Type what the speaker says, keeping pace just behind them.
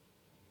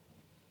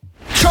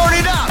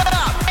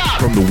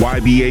the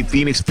YBA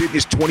Phoenix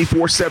Fitness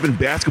 24/7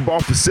 basketball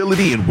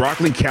facility in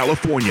Rockland,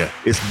 California.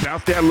 It's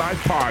Bout That Life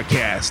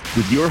podcast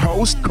with your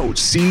host, Coach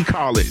C.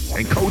 Collins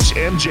and Coach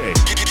MJ.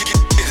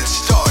 Get it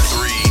started.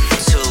 3,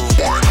 2,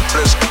 1,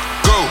 let's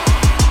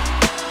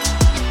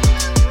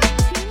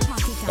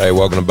go. Hey,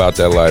 welcome to Bout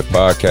That Life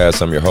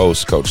podcast. I'm your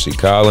host, Coach C.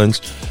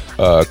 Collins.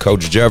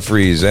 Coach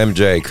Jeffries,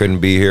 MJ, couldn't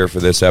be here for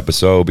this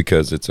episode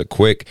because it's a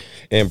quick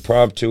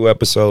impromptu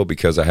episode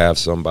because I have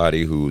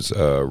somebody who's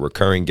a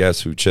recurring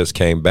guest who just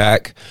came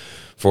back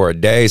for a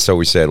day. So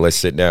we said, let's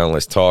sit down,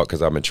 let's talk,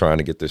 because I've been trying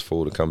to get this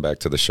fool to come back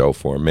to the show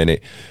for a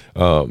minute.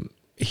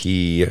 If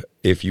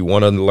you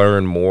want to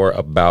learn more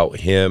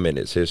about him and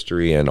his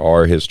history and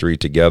our history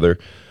together,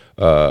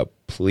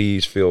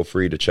 please feel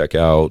free to check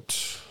out,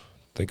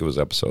 I think it was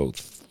episode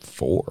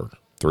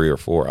 3 or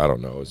 4. I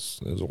don't know. It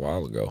was a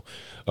while ago.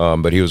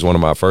 But he was one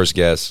of my first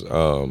guests,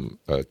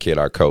 a kid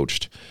I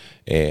coached,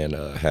 and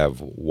have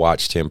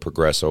watched him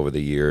progress over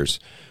the years.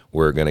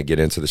 We're going to get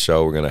into the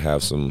show. We're going to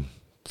have some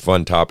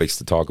fun topics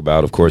to talk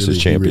about. Of course,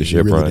 his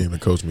championship run. run. Didn't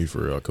coach me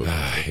for coach.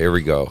 Here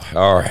we go.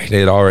 All right.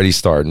 It already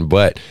starting.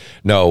 But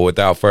no,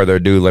 without further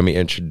ado, let me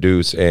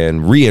introduce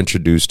and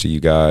reintroduce to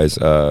you guys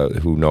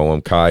who know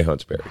him, Kai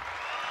Huntsberry.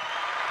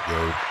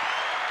 Yo.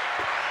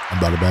 I'm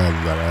about to bag.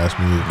 You got to ask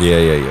me.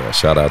 Yeah.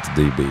 Shout out to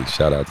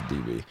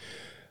DB.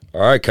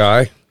 All right,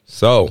 Kai.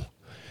 So,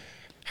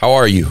 how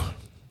are you?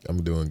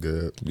 I'm doing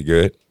good. You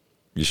good?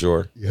 You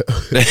sure? Yeah.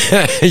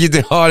 You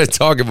did all the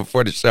talking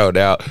before the show.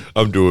 Now,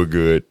 I'm doing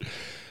good.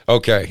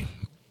 Okay.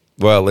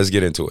 Well, let's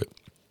get into it.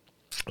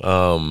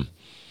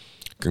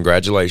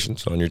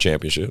 Congratulations on your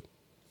championship.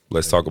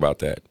 Let's talk about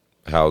that.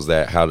 How's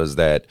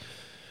that?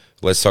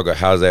 Let's talk about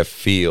how does that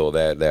feel,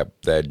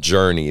 that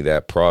journey,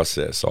 that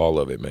process, all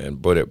of it, man.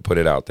 Put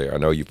it out there. I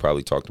know you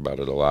probably talked about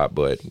it a lot,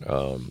 but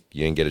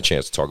you didn't get a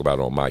chance to talk about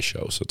it on my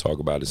show. So talk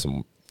about it.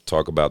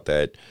 Talk about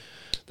that,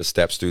 the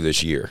steps through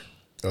this year.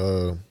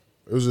 It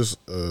was just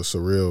a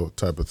surreal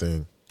type of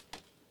thing.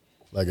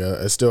 Like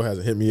it still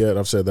hasn't hit me yet.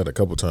 I've said that a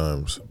couple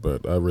times,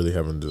 but I really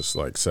haven't just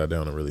like sat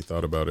down and really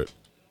thought about it.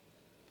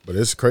 But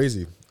it's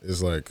crazy.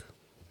 It's like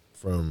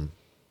from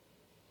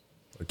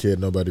a kid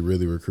nobody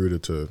really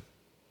recruited to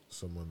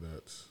someone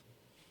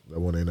that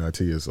won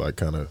NIT is like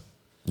kind of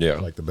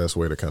like the best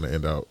way to kind of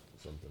end out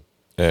something.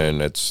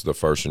 And it's the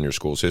first in your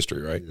school's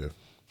history, right? Yeah.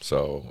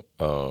 So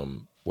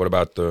what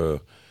about your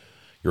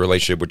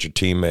relationship with your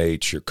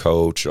teammates, your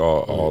coach,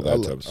 all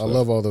that type of stuff? I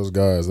love all those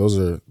guys. Those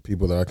are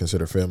people that I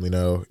consider family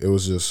now. It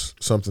was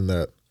just something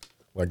that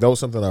was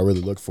something I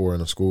really looked for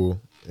in a school,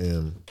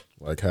 and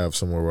like have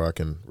somewhere where I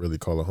can really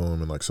call a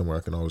home and like somewhere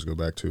I can always go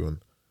back to. And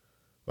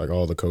like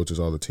all the coaches,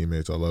 all the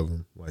teammates, I love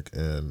them.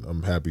 And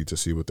I'm happy to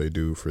see what they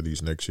do for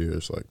these next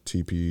years. Like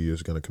TP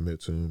is going to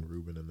commit soon.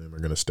 Ruben and them are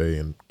going to stay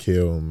and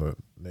kill in the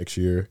next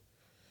year.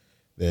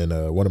 Then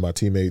one of my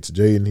teammates,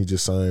 Jaden, he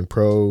just signed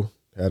pro,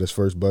 had his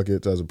first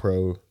buckets as a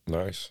pro.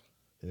 Nice.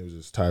 And it was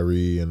just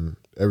Tyree and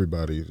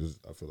everybody.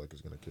 I feel like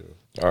it's going to kill.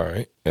 All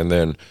right. And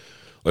then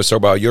let's talk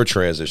about your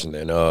transition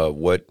then.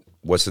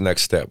 What's the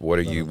next step?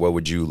 What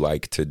would you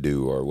like to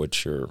do, or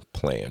what's your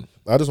plan?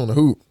 I just want to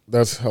hoop.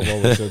 That's how I've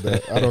always said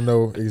that. I don't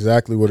know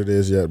exactly what it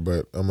is yet,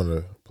 but I'm going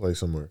to play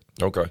somewhere.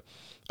 Okay.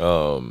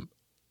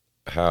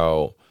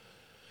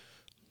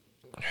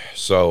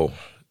 So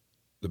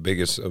the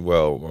biggest, I'm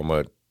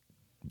going to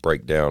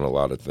break down a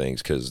lot of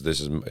things because this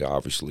is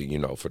obviously,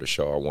 for the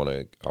show,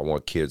 I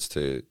want kids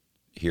to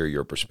hear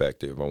your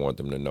perspective. I want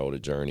them to know the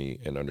journey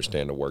and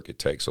understand the work it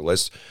takes. So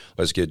let's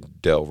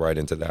delve right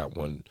into that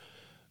one.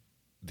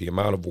 The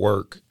amount of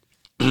work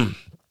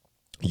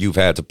you've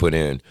had to put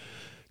in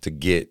to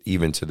get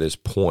even to this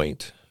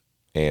point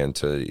and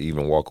to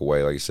even walk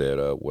away, like I said,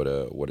 with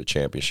a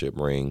championship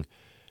ring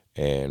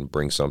and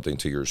bring something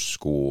to your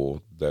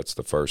school that's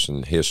the first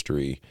in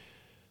history.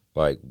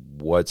 Like,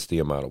 what's the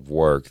amount of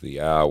work, the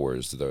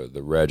hours,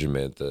 the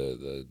regiment,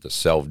 the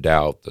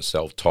self-doubt, the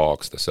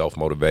self-talks, the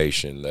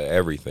self-motivation, the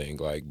everything?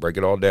 Like, break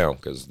it all down,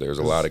 because there's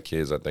a lot of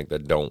kids, I think,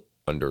 that don't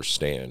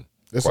understand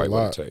quite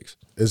what it takes.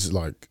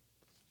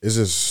 It's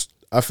just,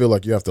 I feel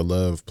like you have to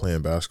love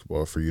playing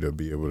basketball for you to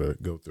be able to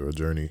go through a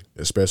journey,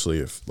 especially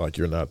if, like,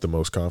 you're not the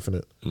most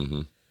confident.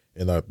 Mm-hmm.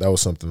 And that was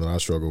something that I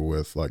struggled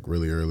with, like,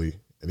 really early.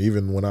 And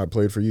even when I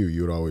played for you,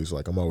 you would always,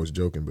 like, I'm always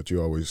joking, but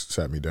you always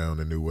sat me down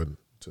and knew when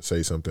to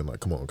say something like,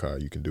 come on, Kai,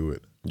 you can do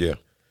it. Yeah.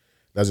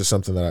 That's just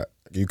something that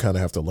you kind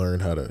of have to learn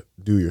how to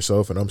do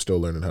yourself, and I'm still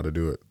learning how to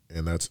do it.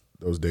 And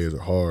those days are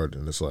hard,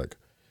 and it's like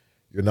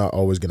you're not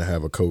always going to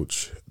have a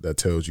coach that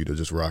tells you to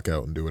just rock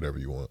out and do whatever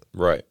you want.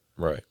 Right.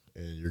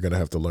 And you're going to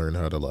have to learn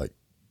how to, like,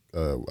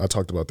 I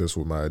talked about this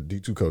with my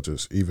D2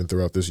 coaches, even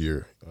throughout this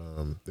year.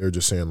 They're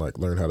just saying, like,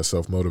 learn how to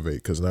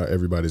self-motivate, because not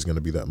everybody's going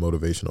to be that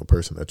motivational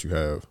person that you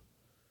have.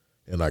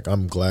 And, like,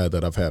 I'm glad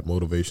that I've had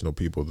motivational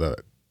people that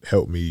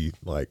help me,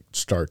 like,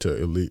 start to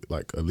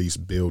at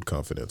least build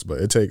confidence.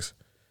 But it takes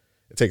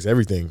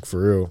everything,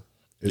 for real.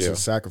 It's a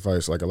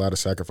sacrifice, like a lot of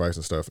sacrifice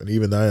and stuff. And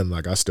even then,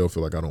 like, I still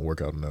feel like I don't work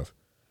out enough.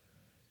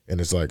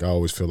 And it's like I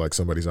always feel like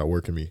somebody's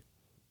outworking me.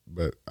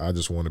 But I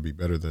just want to be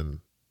better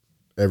than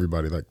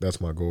everybody, like,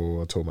 that's my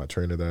goal. I told my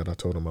trainer that. I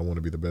told him I want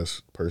to be the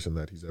best person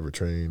that he's ever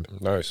trained.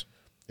 Nice.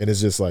 And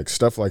it's just like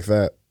stuff like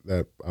that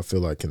I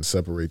feel like can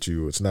separate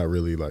you. It's not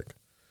really like,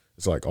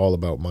 it's like all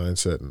about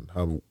mindset and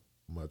how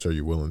much are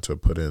you willing to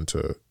put in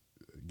to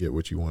get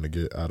what you want to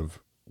get out of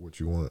what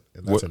you want.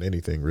 And that's in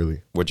anything,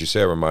 really. What you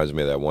said reminds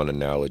me of that one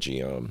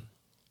analogy.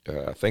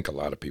 I think a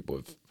lot of people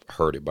have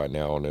heard it by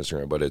now on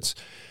Instagram, but it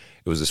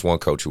was this one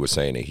coach who was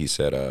saying it. He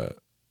said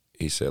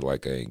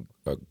like a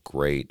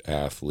great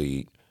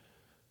athlete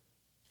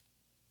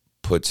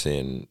puts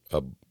in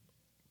a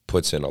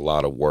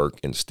lot of work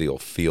and still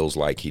feels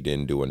like he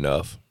didn't do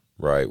enough,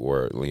 right?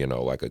 Where, you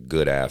know, like a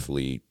good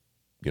athlete,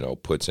 you know,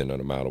 puts in an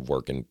amount of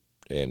work and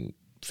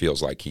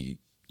feels like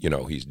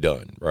he's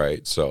done,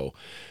 right? So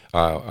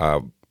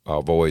I've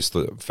always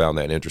found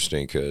that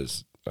interesting,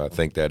 because I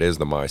think that is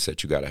the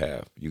mindset you got to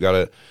have.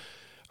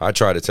 I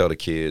try to tell the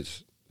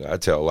kids, I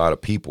tell a lot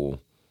of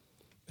people,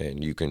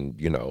 and you can,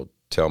 you know,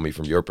 tell me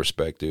from your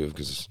perspective,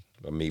 because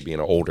me being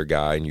an older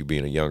guy and you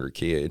being a younger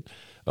kid,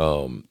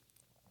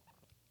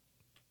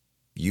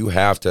 you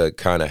have to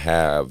kind of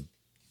have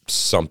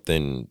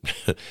something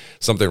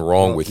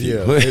wrong with you.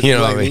 You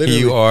know, like, what I mean,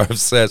 you are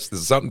obsessed.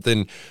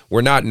 Something,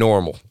 we're not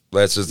normal.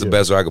 That's just the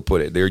best way I could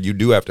put it. There, you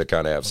do have to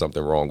kind of have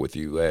something wrong with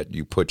you, that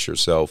you put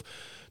yourself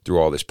through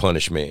all this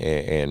punishment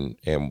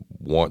and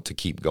want to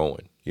keep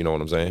going. You know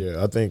what I'm saying?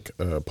 Yeah, I think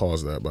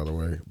pause that, by the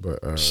way.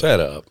 But shut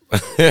up.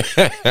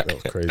 That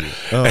was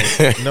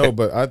crazy. No,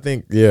 but I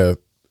think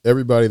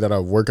everybody that I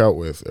work out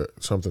with,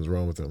 something's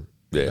wrong with them.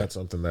 Yeah, that's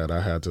something that I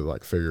had to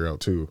like figure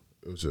out too.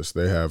 It was just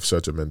they have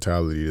such a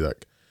mentality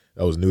like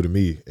that was new to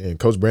me. And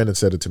Coach Brandon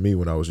said it to me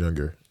when I was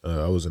younger.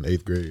 I was in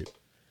 8th grade.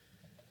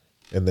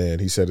 And then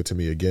he said it to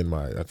me again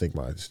my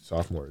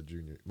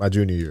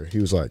junior year. He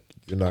was like,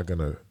 You're not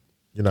gonna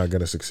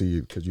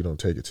succeed because you don't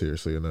take it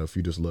seriously enough.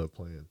 You just love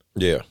playing.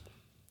 Yeah.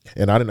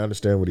 And I didn't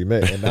understand what he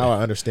meant. And now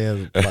I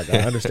understand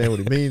what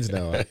he means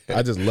now.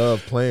 I just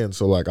love playing.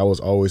 So like I was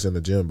always in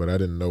the gym, but I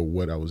didn't know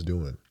what I was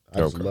doing. I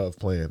just love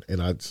playing.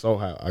 And I saw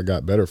how I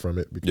got better from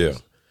it,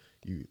 because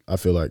I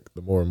feel like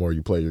the more and more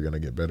you play, you're gonna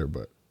get better.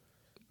 But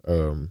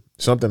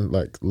something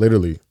like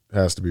literally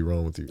has to be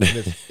wrong with you,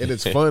 and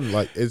it's fun.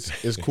 Like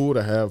it's cool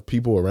to have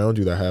people around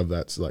you that have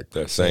that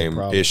same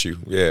issue.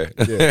 Yeah,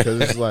 because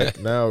it's like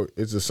now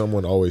it's just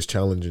someone always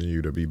challenging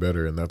you to be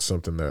better, and that's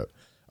something that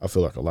I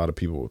feel like a lot of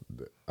people.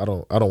 I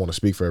don't want to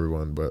speak for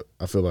everyone, but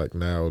I feel like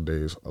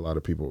nowadays a lot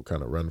of people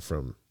kind of run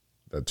from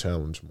that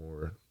challenge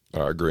more.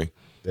 I agree.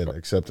 Than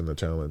accepting the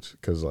challenge,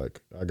 because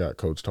like I got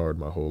coached hard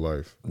my whole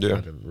life. Yeah,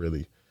 I didn't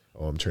really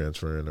I'm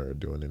transferring or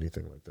doing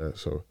anything like that.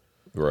 So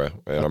right,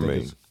 and I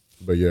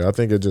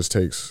think it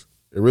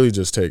really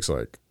just takes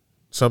like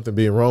something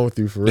being wrong with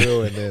you for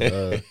real, and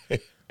then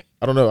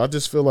I don't know. I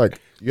just feel like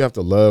you have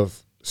to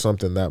love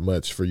something that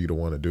much for you to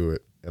want to do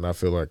it, and I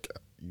feel like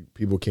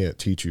people can't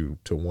teach you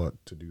to want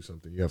to do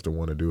something. You have to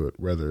want to do it,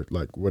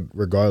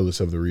 regardless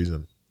of the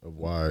reason of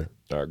why.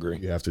 I agree.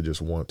 You have to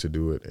just want to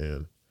do it,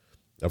 and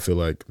I feel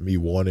like me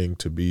wanting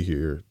to be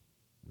here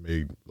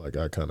I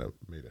kind of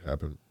made it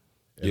happen.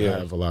 And I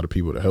have a lot of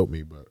people to help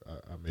me, but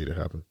I made it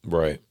happen.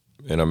 Right.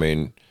 And I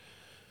mean,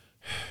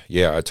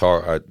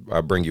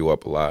 I bring you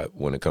up a lot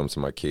when it comes to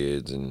my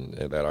kids and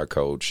that I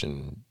coach,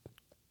 and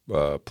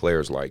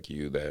players like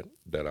you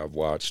that I've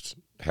watched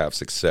have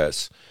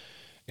success.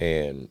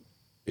 And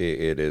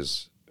it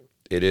is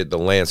the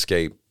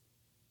landscape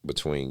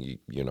between,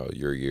 you know,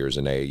 your years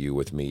in AAU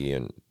with me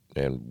and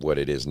what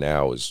it is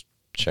now has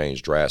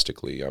changed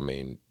drastically. I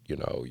mean, you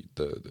know,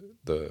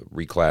 the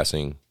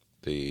reclassing,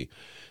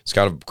 it's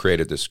kind of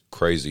created this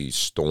crazy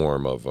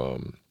storm of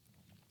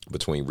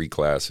between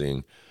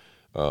reclassing,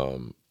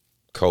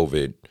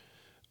 COVID,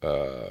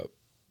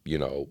 you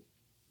know,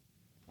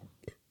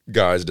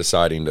 guys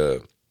deciding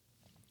to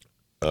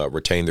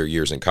retain their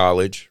years in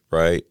college,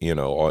 right? You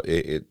know,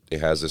 it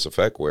has this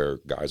effect where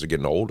guys are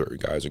getting older,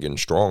 guys are getting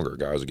stronger,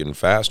 guys are getting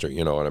faster.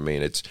 You know what I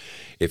mean? It's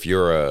if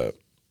you're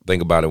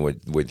think about it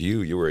with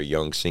you were a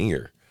young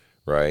senior,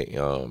 right?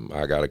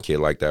 I got a kid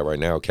like that right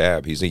now,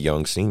 Cab. He's a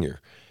young senior,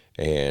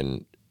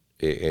 and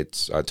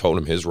I told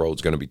him his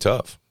road's going to be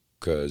tough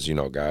because, you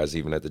know, guys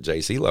even at the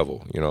JC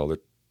level, you know,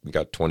 we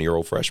got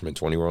 21-year-old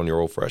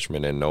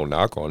freshmen, and no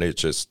knock on it. It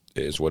just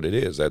is what it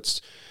is.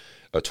 That's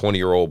a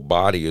 20-year-old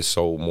body is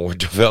so more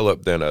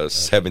developed than a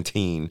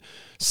 17,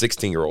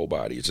 16-year-old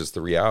body. It's just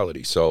the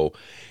reality. So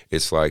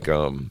it's like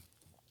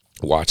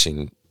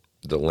watching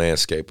the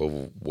landscape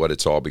of what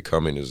it's all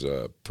becoming is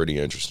pretty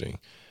interesting.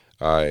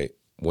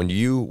 When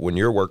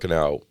you're working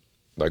out,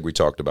 like we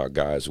talked about,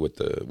 guys with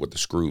the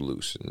screw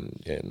loose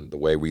and the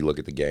way we look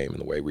at the game and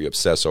the way we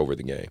obsess over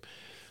the game.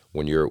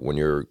 When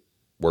you're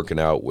working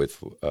out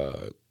with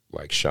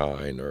like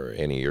Shine or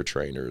any of your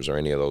trainers or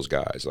any of those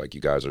guys, like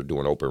you guys are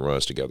doing open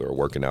runs together or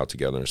working out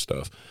together and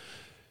stuff,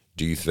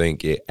 do you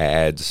think it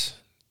adds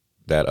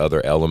that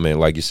other element?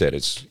 Like you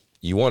said,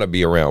 you want to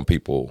be around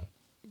people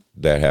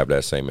that have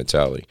that same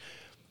mentality.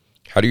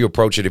 How do you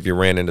approach it if you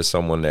ran into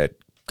someone that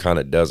kind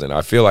of doesn't.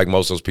 I feel like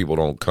most of those people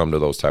don't come to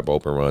those type of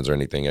open runs or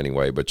anything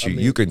anyway. But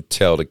you can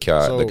tell the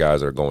guys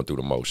that are going through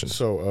the motions.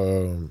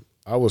 So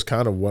I was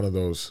kind of one of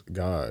those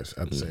guys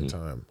at the same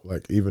time.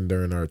 Like even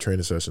during our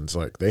training sessions,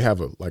 like they have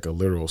a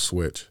literal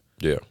switch.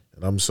 Yeah.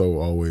 And I'm so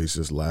always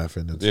just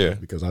laughing and stuff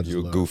because I just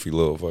you're a goofy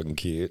little fucking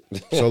kid.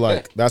 So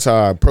like that's how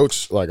I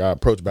approach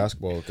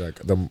basketball. Like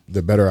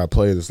the better I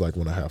play is like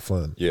when I have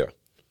fun. Yeah.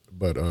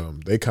 But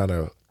they kind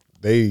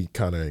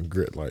of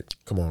grit like,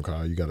 come on,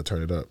 Kai, you got to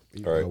turn it up.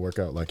 You got to work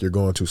out. Like you're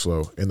going too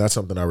slow, and that's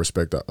something I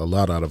respect a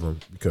lot out of them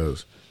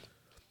because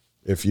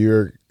if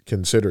you're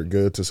considered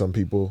good to some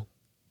people,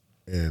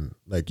 and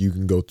like you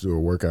can go through a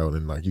workout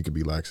and like you could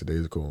be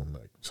lackadaisical, and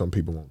like some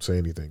people won't say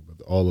anything,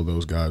 but all of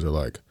those guys are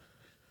like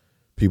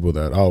people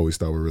that I always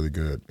thought were really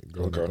good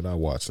growing up, and I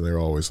watched, and they're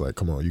always like,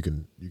 come on, you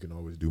can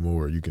always do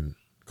more. You can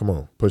come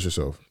on, push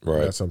yourself. Right.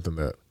 And that's something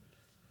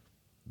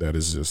that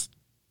is just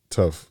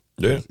tough.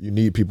 Yeah, you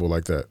need people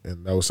like that,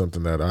 and that was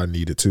something that I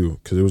needed too,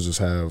 because it was just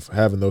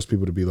having those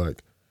people to be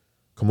like,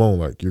 "Come on,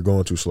 like you're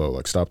going too slow,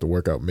 like stop the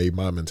workout." Made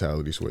my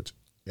mentality switch,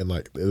 and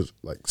like it was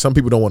like some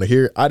people don't want to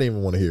hear it. I didn't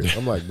even want to hear it.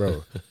 I'm like,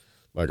 bro,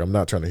 like I'm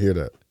not trying to hear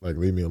that. Like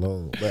leave me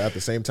alone. But at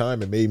the same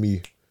time, it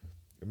made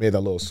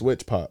that little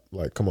switch pop.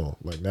 Like come on,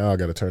 like now I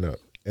got to turn up,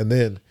 and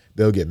then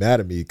they'll get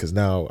mad at me because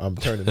now I'm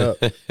turning up.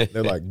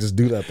 They're like, just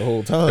do that the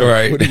whole time.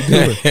 Right? What are you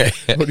doing?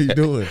 What are you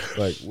doing?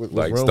 Like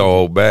like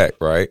stole back,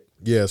 right?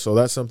 Yeah, so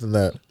that's something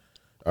that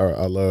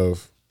I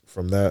love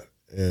from that.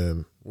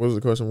 And what was the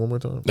question one more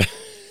time?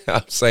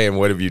 I'm saying,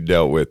 what have you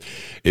dealt with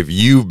if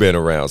you've been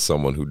around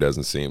someone who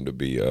doesn't seem to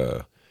be,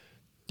 they're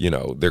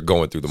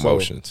going through the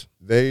motions?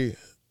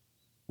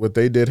 What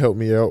they did help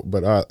me out,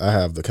 but I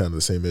have the kind of the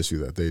same issue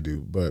that they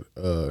do. But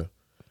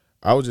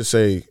I would just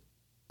say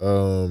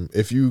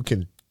if you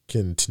can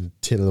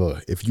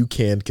continuously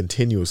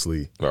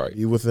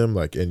be with them,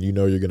 like, and you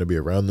know you're going to be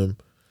around them,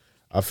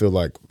 I feel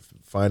like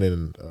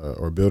finding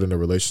or building a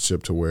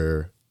relationship to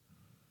where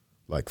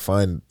like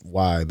find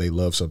why they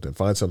love something,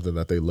 find something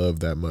that they love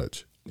that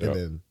much, and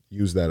then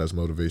use that as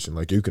motivation.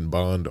 Like you can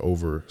bond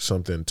over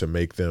something to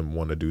make them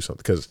want to do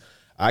something, because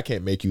I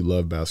can't make you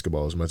love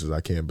basketball as much as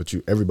I can, but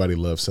everybody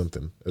loves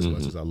something as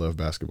much as I love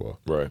basketball,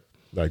 right?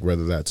 Like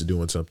whether that's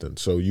doing something,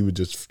 so you would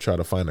just try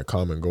to find a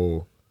common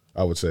goal.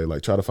 I would say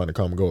like try to find a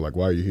common goal, like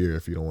why are you here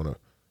if you don't want to,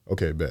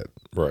 okay, bet,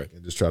 right?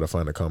 And just try to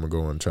find a common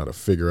goal and try to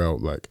figure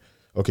out like,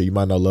 okay, you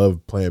might not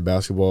love playing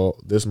basketball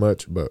this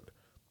much, but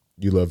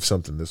you love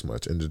something this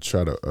much, and just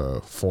try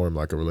to form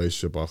like a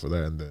relationship off of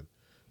that. And then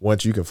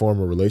once you can form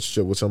a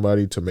relationship with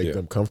somebody to make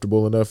them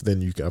comfortable enough,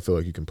 then I feel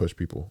like you can push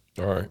people.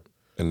 All right.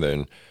 And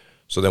then,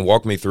 so then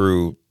walk me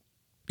through,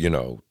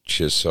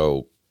 just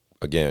so,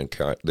 again,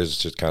 this is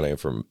just kind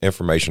of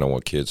information I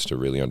want kids to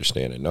really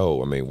understand and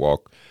know. I mean,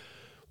 walk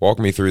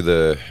me through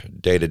the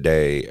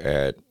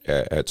day-to-day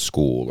at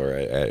school or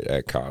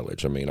at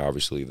college. I mean,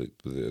 obviously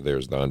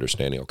there's the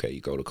understanding, okay,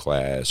 you go to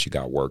class, you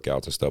got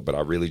workouts and stuff, but I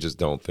really just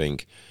don't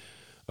think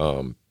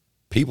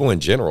people in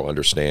general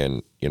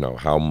understand,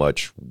 how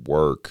much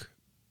work,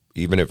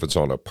 even if it's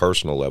on a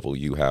personal level,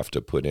 you have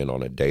to put in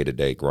on a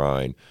day-to-day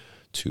grind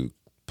to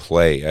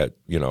play at,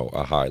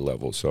 a high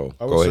level. So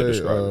go ahead and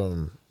describe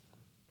it.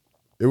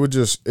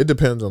 It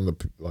depends on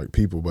the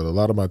people, but a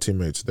lot of my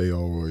teammates, they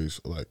always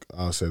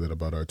I'll say that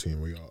about our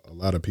team. A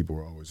lot of people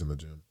were always in the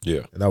gym.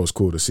 Yeah. And that was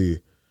cool to see.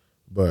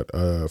 But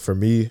for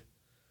me,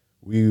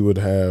 we would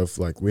have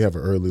we have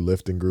an early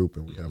lifting group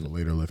and we have a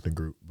later lifting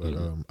group. But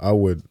I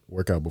would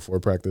work out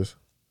before practice.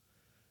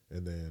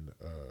 And then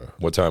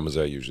what time is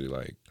that usually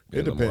like?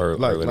 It depends.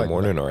 Early in the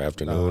morning or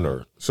afternoon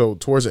or? So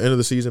towards the end of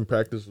the season,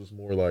 practice was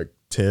more like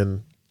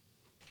 10,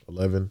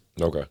 11.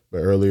 Okay. But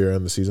earlier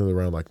in the season,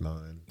 around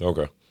 9.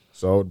 Okay.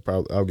 So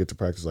I'll get to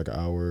practice an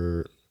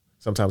hour,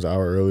 sometimes an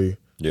hour early.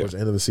 Yeah. Towards the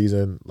end of the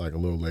season, a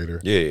little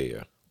later.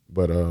 Yeah.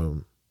 But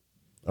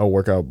I'll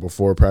work out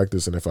before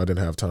practice, and if I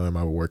didn't have time,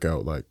 I would work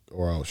out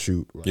or I'll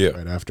shoot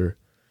right after,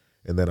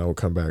 and then I would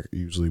come back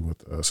usually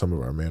with some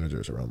of our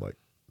managers around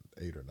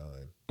 8 or 9.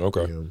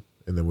 Okay. p.m.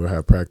 And then we'll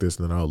have practice,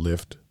 and then I'll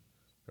lift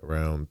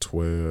around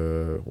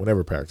 12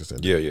 whenever practice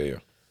ends. Yeah.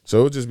 So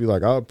it'll just be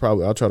I'll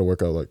try to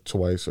work out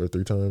twice or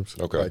 3 times.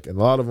 Okay. And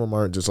a lot of them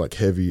aren't just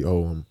heavy.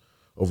 I'm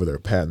over there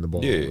patting the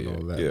ball and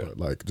all that. Yeah.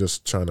 But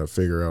just trying to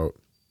figure out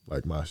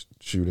my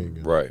shooting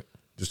and right.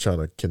 Just trying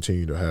to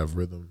continue to have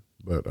rhythm.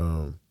 But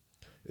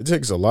it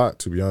takes a lot,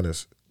 to be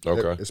honest.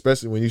 Okay.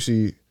 Especially when you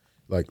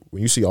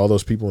see all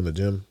those people in the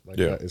gym.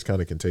 That, it's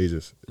kind of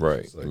contagious.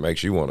 Right. It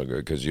makes you want to go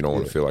because you don't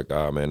want to feel like the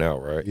odd man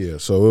out, right? Yeah.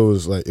 So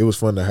it was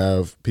fun to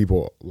have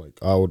people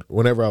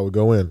whenever I would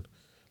go in.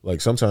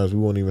 Sometimes we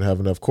won't even have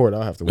enough court.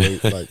 I'll have to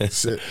wait,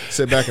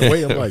 sit back and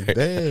wait. I'm like,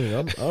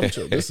 dang,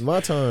 this is my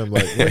time.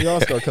 When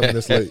y'all start coming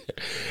this late?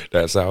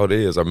 That's how it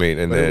is. I mean,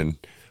 and then,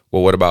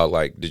 well, what about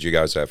did you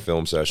guys have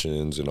film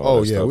sessions and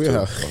all that stuff? We too?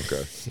 have.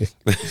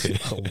 Okay.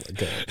 Oh my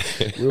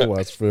God, we'll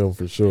watch film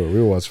for sure.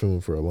 We'll watch film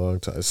for a long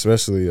time,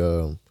 especially.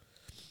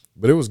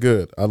 But it was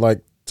good. I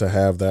like to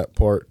have that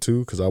part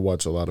too because I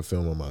watch a lot of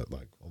film on my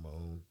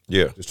own.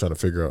 Yeah. Just trying to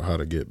figure out how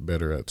to get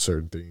better at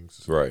certain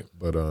things. Right.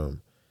 But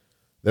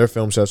their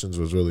film sessions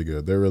was really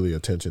good. They're really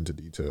attention to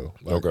detail.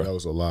 Like, Okay. that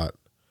was a lot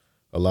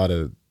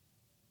of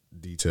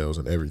details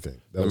and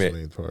everything. That was the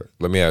main part.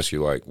 Let me ask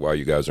you, like, while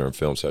you guys are in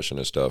film session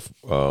and stuff,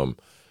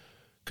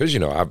 because, you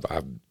know,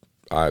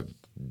 I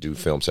do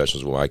film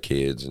sessions with my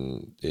kids,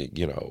 and,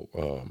 you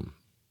know,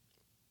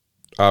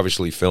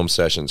 obviously film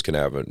sessions can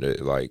have,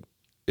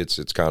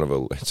 it's kind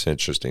of it's an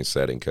interesting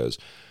setting because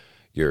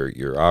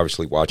you're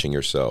obviously watching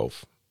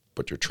yourself,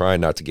 but you're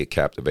trying not to get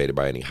captivated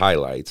by any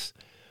highlights.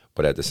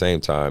 But at the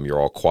same time, you're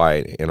all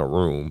quiet in a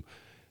room.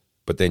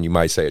 But then you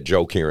might say a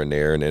joke here and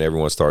there, and then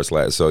everyone starts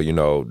laughing. So, you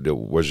know,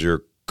 was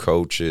your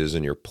coaches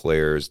and your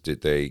players,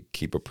 did they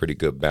keep a pretty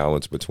good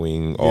balance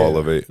between all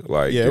of it?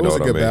 Like, yeah, you it know was a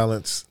what good I mean?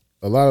 balance.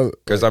 A lot of,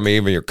 Because, I mean,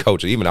 even your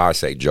coaches, even I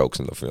say jokes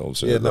in the film.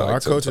 So yeah, no, like, our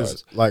coaches,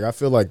 sometimes. like, I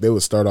feel like they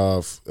would start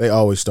off. They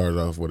always started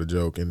off with a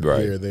joke, and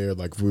Right. here or there,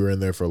 like, if we were in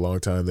there for a long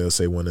time, they'll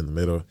say one in the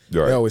middle.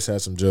 Right. They always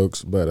had some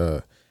jokes,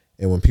 but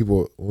and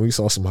when we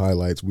saw some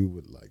highlights, we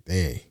would like,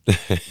 dang,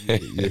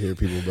 you hear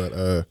people,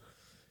 but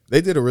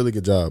they did a really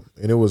good job,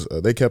 and it was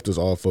they kept us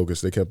all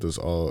focused, they kept us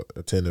all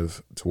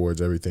attentive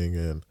towards everything,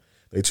 and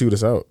they chewed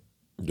us out,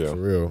 for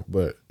real.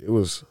 But it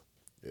was,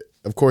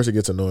 of course, it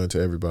gets annoying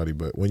to everybody,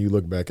 but when you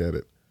look back at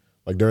it.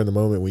 Like, during the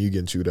moment when you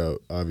getting chewed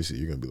out, obviously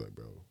you're gonna be like,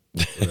 bro,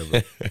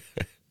 whatever.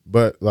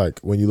 But like,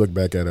 when you look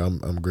back at it,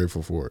 I'm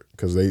grateful for it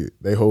because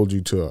they hold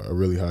you to a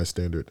really high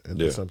standard, and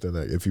that's something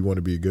that if you want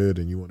to be good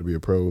and you want to be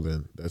a pro,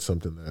 then that's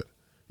something that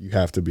you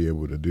have to be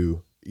able to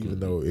do.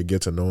 Even though it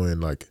gets annoying,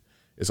 like,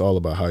 it's all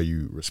about how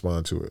you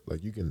respond to it.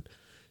 Like, you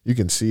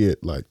can see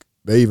it. Like,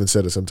 they even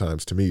said it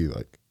sometimes to me.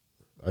 Like,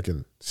 I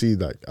can see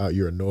like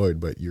you're annoyed,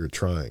 but you're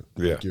trying.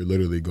 Yeah, like, you're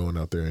literally going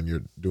out there and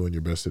you're doing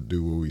your best to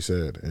do what we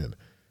said, and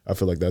I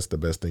feel like that's the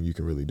best thing you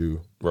can really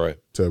do, right?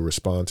 To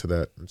respond to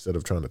that instead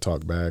of trying to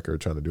talk back or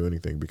trying to do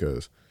anything,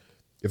 because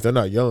if they're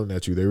not yelling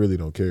at you, they really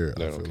don't care.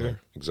 They don't care. Like.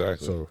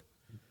 Exactly. So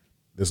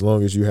as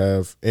long as you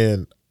have,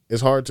 and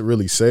it's hard to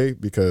really say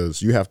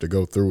because you have to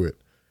go through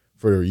it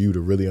for you to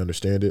really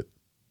understand it,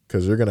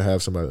 because you're going to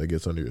have somebody that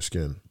gets under your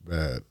skin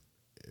bad,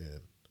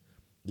 and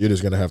you're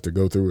just going to have to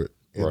go through it.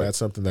 And that's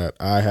something that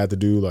I had to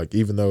do. Like,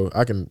 even though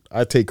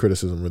I take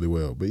criticism really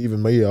well, but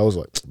even me, I was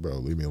like, bro,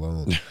 leave me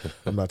alone.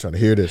 I'm not trying to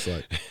hear this.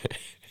 Like,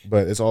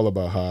 but it's all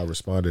about how I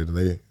responded, and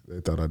they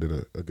thought I did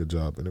a good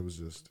job. And it was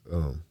just,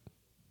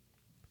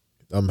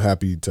 I'm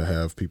happy to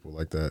have people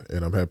like that,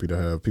 and I'm happy to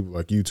have people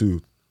like you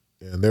too.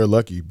 And they're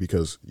lucky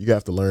because you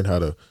have to learn how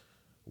to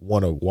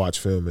want to watch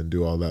film and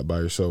do all that by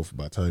yourself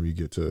by the time you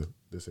get to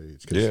this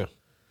age. Yeah.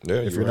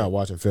 If you're not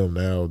watching film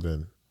now,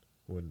 then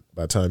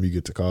by the time you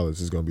get to college,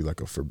 it's gonna be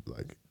like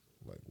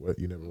what,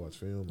 you never watch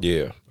film?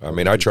 Yeah, I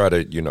mean, I try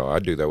to, you know, I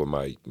do that with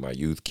my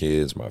youth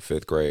kids, my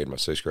 5th grade, my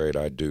 6th grade.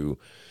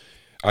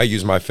 I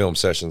use my film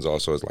sessions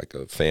also as like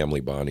a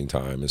family bonding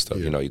time and stuff.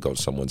 Yeah. You know, you go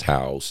to someone's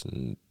house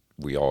and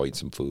we all eat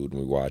some food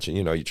and we watch it.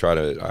 You know, you try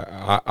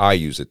to. I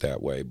use it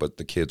that way, but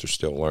the kids are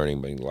still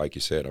learning. But like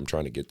you said, I'm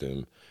trying to get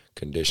them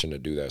conditioned to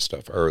do that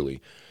stuff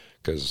early,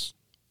 because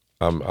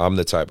I'm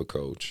the type of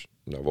coach,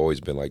 and I've always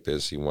been like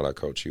this. Even when I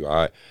coach you,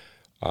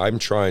 I'm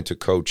trying to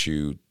coach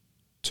you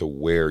to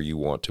where you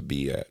want to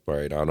be at,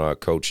 right? I'm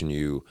not coaching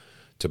you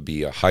to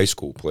be a high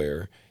school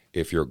player.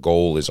 If your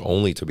goal is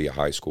only to be a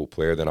high school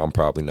player, then I'm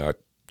probably not,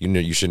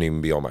 you shouldn't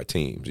even be on my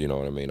teams, you know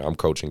what I mean? I'm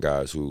coaching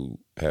guys who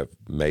have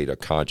made a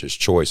conscious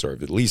choice, or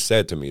have at least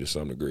said to me to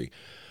some degree,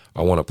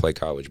 I want to play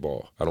college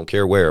ball. I don't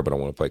care where, but I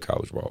want to play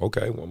college ball.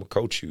 Okay, well, I'm going to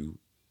coach you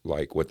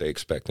like what they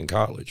expect in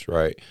college,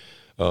 right?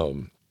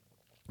 The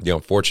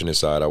unfortunate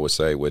side, I would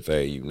say, with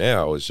AAU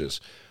now is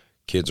just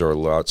kids are a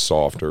lot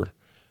softer.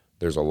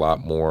 There's a lot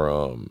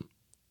more.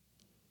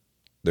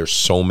 There's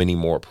so many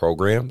more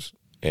programs,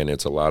 and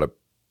it's a lot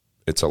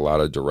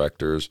of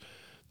directors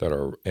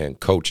and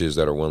coaches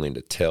that are willing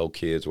to tell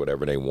kids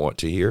whatever they want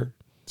to hear,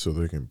 so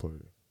they can play.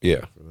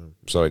 Yeah,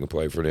 so they can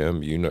play for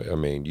them. You know, I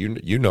mean,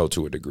 you know,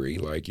 to a degree,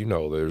 like, you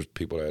know, there's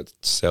people that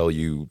sell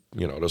you.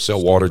 You know, they'll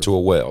sell water to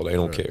a well. They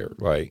don't care.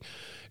 Like,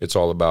 it's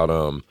all about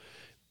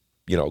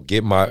you know,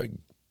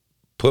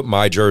 put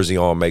my jersey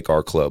on, make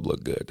our club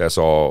look good. That's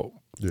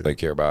all. Yeah. They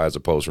care about, as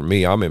opposed to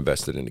me, I'm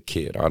invested in the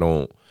kid. I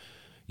don't,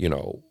 you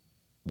know,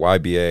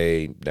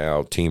 YBA,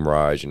 now Team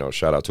Rise, you know,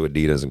 shout out to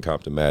Adidas and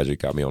Compton Magic,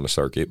 got me on the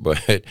circuit. But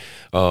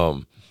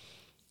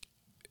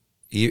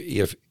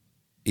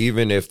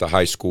even if the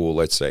high school,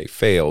 let's say,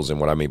 fails, and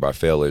what I mean by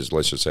fail is,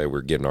 let's just say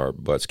we're getting our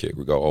butts kicked,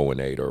 we go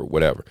 0-8 or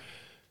whatever,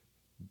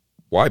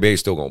 YBA is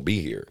still going to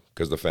be here,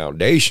 because the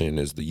foundation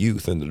is the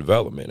youth and the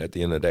development. At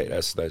the end of the day,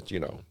 that's you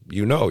know,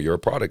 you're a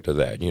product of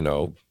that. You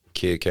know,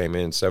 kid came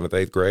in 7th,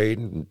 8th grade,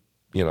 and,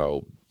 you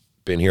know,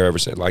 been here ever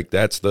since. Like,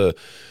 that's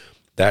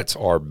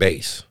our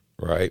base,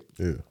 right?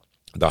 Yeah.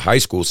 The high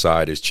school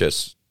side is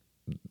just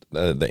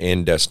the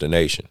end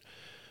destination.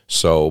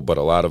 So, but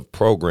a lot of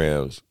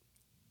programs,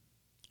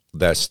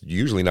 that's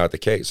usually not the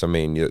case. I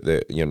mean,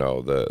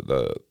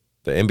 the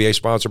NBA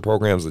sponsor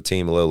programs, the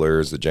Team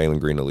Lillards, the Jalen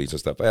Green Elites and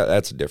stuff,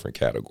 that's a different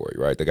category,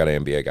 right? They got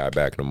an NBA guy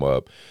backing them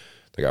up.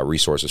 They got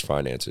resources,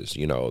 finances.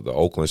 You know, the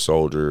Oakland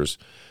Soldiers,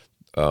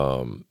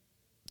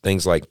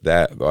 things like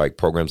that, like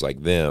programs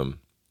like them,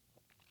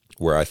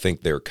 where I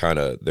think they're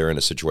in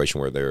a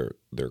situation where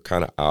they're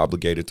kind of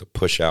obligated to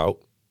push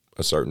out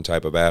a certain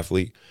type of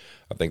athlete.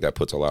 I think that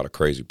puts a lot of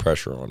crazy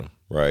pressure on them,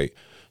 right?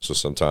 So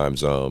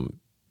sometimes,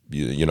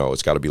 you know,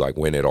 it's got to be like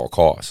win at all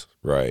costs,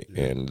 right?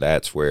 Yeah. And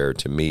that's where,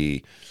 to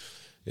me,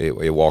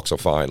 it walks a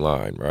fine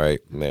line, right?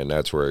 And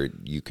that's where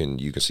you can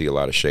see a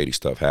lot of shady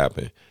stuff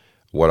happen.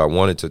 What I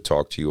wanted to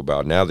talk to you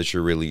about, now that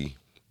you're really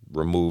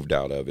removed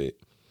out of it,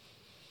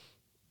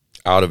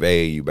 out of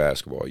AAU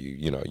basketball,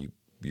 you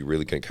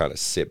really can kind of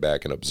sit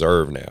back and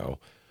observe now.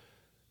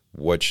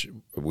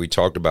 We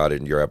talked about it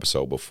in your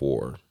episode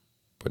before,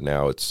 but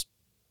now it's,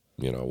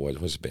 you know,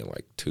 what's it been,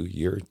 like 2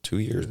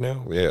 years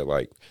now? Yeah,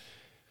 like,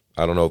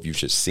 I don't know if you've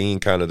just seen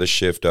kind of the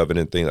shift of it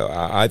and things.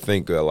 I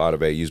think a lot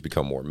of AU's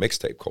become more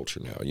mixtape culture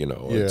now, you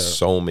know. Yeah. It's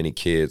so many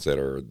kids that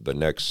are the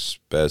next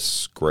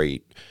best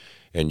great.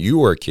 And you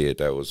were a kid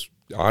that was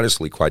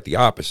honestly quite the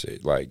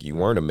opposite. Like, you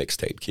weren't a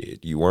mixtape kid.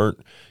 You weren't,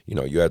 you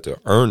know, you had to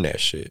earn that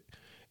shit.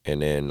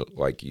 And then,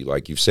 like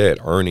you said,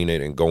 earning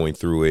it and going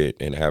through it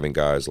and having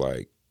guys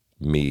like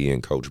me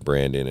and Coach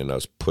Brandon and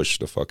us push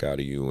the fuck out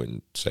of you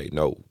and say,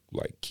 no,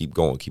 like, keep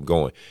going,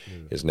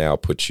 has now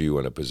put you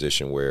in a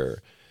position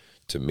where,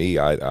 to me,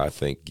 I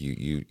think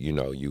you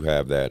know, you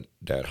have that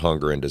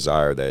hunger and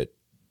desire that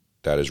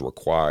is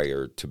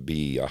required to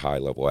be a high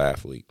level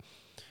athlete.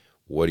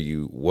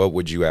 What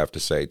would you have to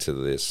say to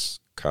this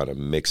kind of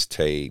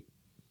mixtape,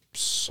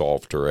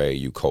 softer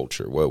AAU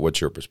culture? What's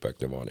your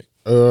perspective on it?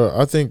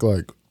 I think,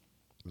 like,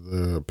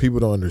 the people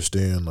don't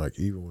understand, like,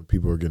 even when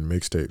people are getting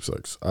mixtapes,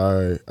 like,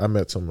 I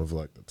met some of,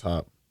 like, the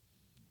top,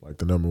 like,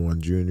 the #1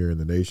 junior in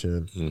the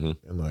nation,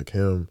 and, like,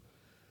 him,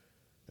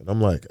 and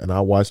I'm like, and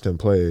I watched him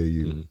play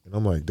AAU, and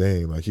I'm like,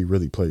 dang, like, he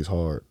really plays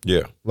hard.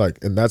 Yeah.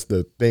 Like, and that's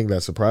the thing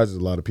that surprises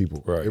a lot of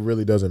people. Right. It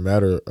really doesn't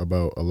matter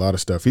about a lot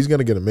of stuff. He's going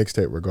to get a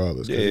mixtape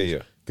regardless.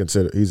 Yeah.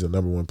 He's a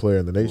 #1 player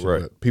in the nation,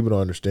 right. But people don't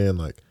understand,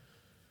 like,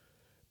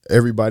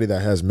 everybody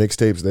that has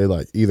mixtapes, they,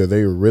 like, either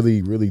they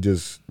really, really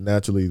just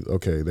naturally,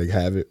 okay, they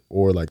have it,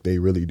 or, like, they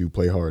really do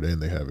play hard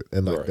and they have it.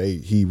 And, like,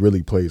 he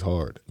really plays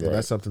hard. And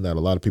that's something that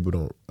a lot of people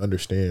don't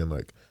understand.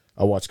 Like,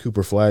 I watched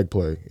Cooper Flagg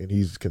play, and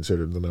he's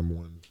considered the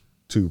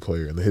 #2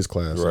 player in his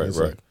class. Right.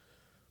 Like,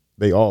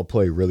 they all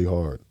play really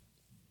hard.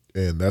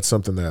 And that's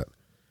something that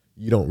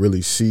you don't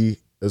really see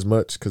as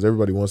much because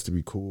everybody wants to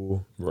be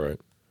cool. Right.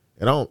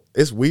 And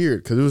it's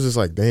weird because it was just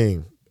like,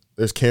 dang,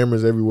 there's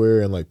cameras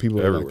everywhere, and, like,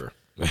 people everywhere.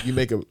 Like, you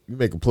make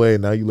a play,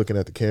 and now you're looking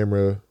at the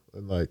camera,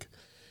 and, like,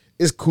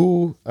 it's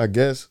cool, I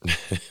guess.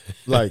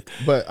 Like,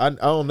 but I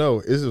don't know.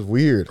 It's just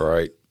weird.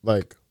 Right.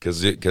 Like,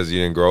 because you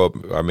didn't grow up.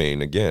 I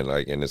mean, again,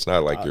 like, and it's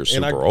not like you're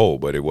super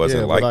old, but it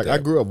wasn't like that. I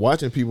grew up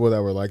watching people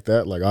that were like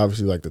that. Like,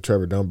 obviously, like the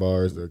Trevor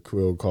Dunbars, the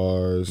Quill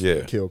Cars,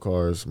 the Kill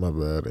Cars, my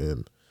bad.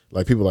 And,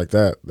 like, people like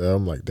that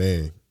I'm like,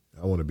 dang,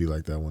 I want to be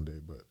like that one day.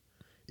 But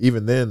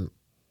even then,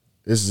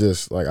 it's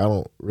just, like, I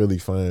don't really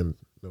find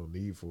no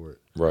need for it.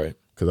 Right.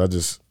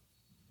 Because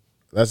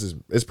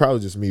it's probably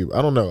just me.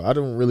 I don't know. I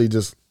don't really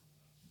just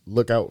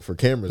look out for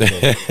cameras.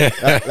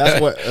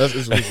 That's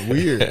what's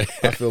weird,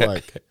 I feel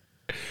like.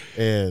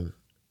 And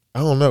I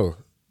don't know.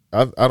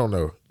 I don't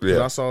know.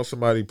 Yeah. I saw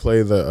somebody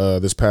play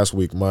this past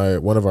week.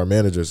 One of our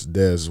managers,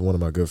 Dez, one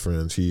of my good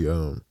friends, he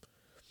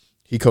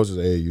coaches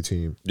the AAU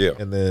team. Yeah.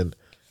 And then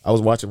I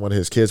was watching one of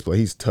his kids play.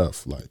 He's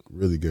tough, like,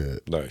 really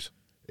good. Nice.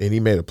 And he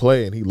made a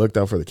play, and he looked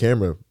out for the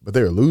camera, but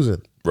they were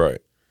losing. Right.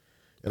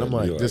 And I'm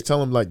like, just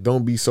tell him, like,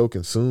 don't be so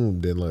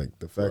consumed in, like,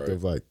 the fact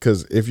of, like,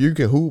 because if you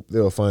can hoop,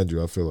 they'll find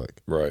you, I feel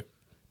like. Right.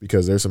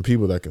 Because there's some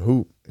people that can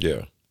hoop.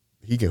 Yeah.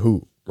 He can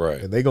hoop. Right.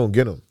 And they going to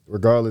get him,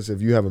 regardless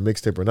if you have a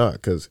mixtape or not,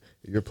 because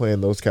if you're playing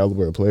those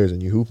caliber of players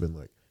and you hooping,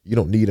 like, you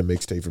don't need a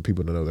mixtape for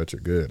people to know that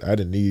you're good. I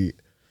didn't need,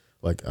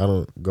 like, I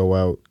don't go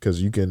out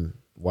because you can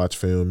watch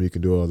film, you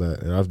can do all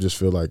that. And I just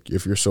feel like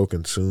if you're so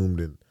consumed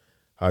in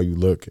how you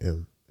look,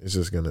 and it's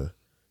just going to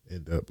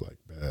end up, like,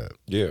 bad.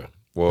 Yeah.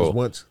 Well,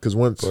 because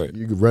once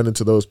you run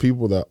into those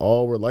people that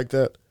all were like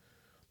that,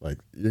 like,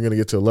 you're gonna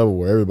get to a level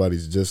where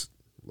everybody's just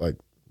like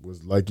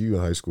was like you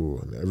in high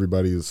school, and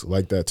everybody is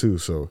like that too.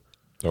 So,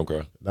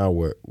 okay, now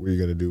what are you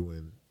gonna do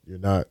when you're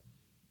not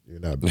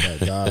that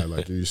guy?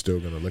 Like, are you still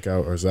gonna look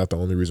out, or is that the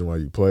only reason why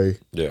you play?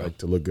 Yeah, like,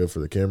 to look good for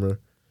the camera,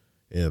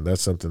 and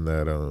that's something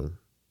that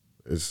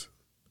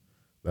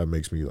that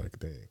makes me like,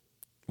 dang.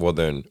 Well,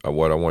 then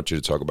what I want you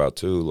to talk about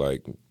too,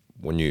 like,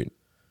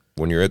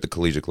 when you're at the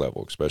collegiate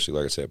level, especially,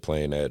 like I said,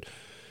 playing at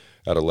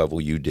a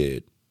level you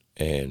did,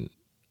 and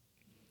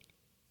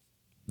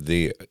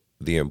the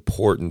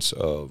importance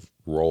of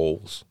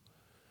roles,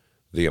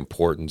 the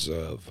importance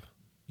of,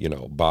 you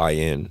know,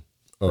 buy-in,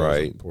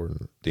 right?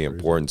 The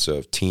importance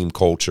of team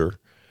culture,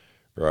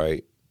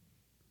 right?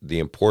 The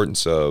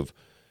importance of,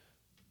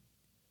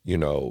 you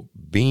know,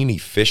 being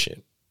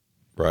efficient,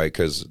 right?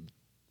 Because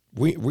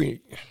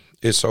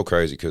it's so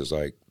crazy because,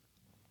 like,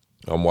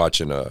 I'm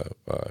watching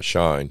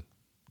Shine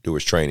do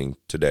his training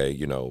today,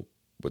 you know,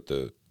 with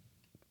the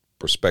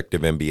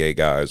prospective NBA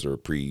guys or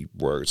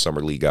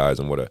summer league guys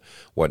and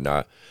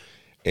whatnot.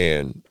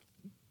 And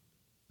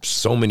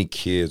so many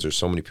kids or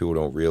so many people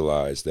don't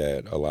realize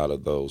that a lot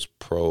of those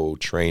pro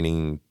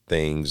training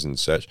things and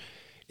such,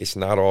 it's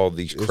not all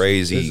these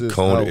crazy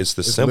it's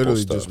the simple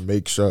stuff. Just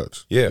make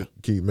shots. Yeah.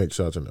 Keep make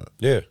shots or not.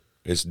 Yeah.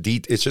 It's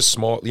just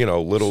small,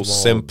 little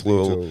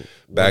simple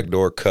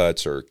backdoor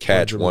cuts or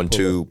catch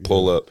 1-2,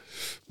 pull up.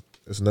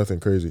 It's nothing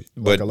crazy.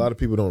 But a lot of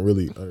people don't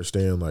really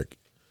understand, like,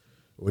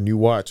 when you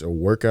watch a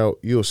workout,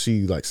 you'll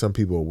see, like, some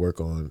people will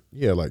work on,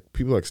 like,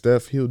 people like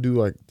Steph, he'll do,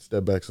 like,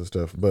 step backs and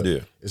stuff. But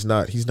he's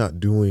not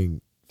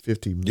doing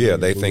 50 million Yeah,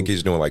 they moves. think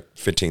he's doing, like,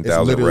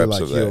 15,000 reps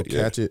like of that.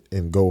 He'll catch it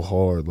and go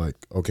hard, like,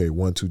 okay,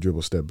 1-2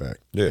 dribble, step back.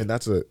 Yeah. And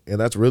that's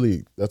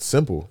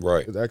simple.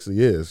 Right. It actually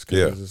is.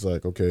 Yeah. It's just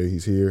like, okay,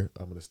 he's here,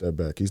 I'm going to step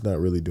back. He's not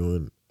really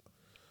doing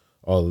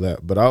all of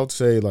that. But I would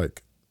say,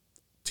 like,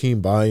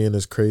 team buy-in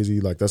is crazy.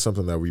 Like, that's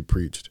something that we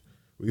preached.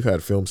 We've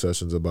had film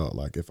sessions about,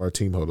 like, if our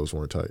team huddles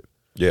weren't tight.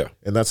 Yeah.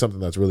 And that's something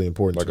that's really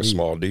important like to a me.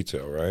 small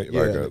detail, right?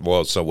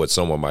 Yeah. So what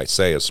someone might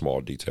say a small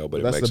detail,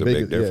 but it makes a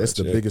big difference. Yeah, it's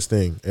the biggest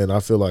thing. And I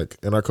feel like,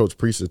 and our coach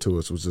preached it to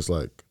us, was just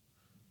like,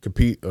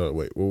 compete.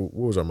 What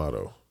was our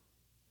motto?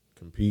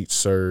 Compete,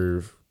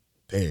 serve.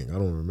 Dang, I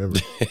don't remember.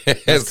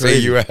 So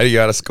you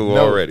out of school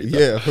already.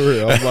 Yeah, for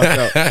real. I'm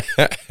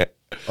locked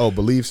out.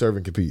 Believe, serve,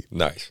 and compete.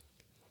 Nice.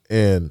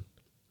 And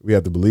we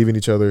have to believe in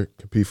each other,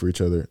 compete for each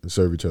other, and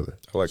serve each other.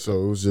 I like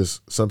so it was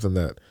just something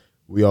that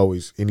we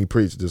always, and he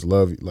preached, just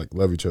love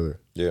each other.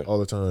 Yeah. All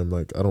the time.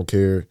 Like, I don't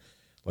care.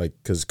 Like,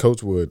 because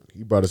Coach Wood,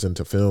 he brought us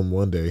into film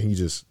one day. He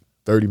just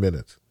 30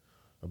 minutes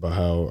about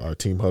how our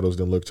team huddles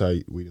didn't look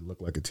tight. We didn't look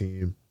like a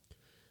team.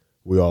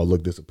 We all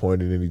looked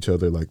disappointed in each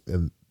other, like,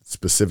 in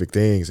specific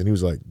things. And he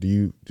was like, do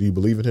you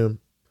believe in him?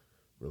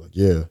 We're like,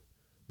 yeah.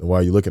 Then why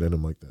are you looking at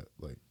him like that?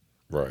 Like,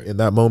 right. In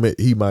that moment,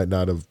 he might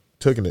not have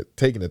taken it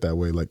that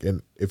way. Like,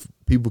 and if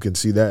people can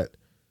see that,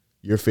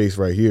 your face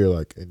right here,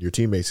 like, and your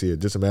teammates see it,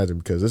 just imagine,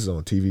 because this is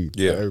on TV.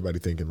 Yeah. Everybody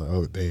thinking, like,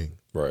 oh, dang.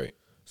 Right.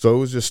 So it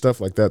was just stuff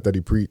like that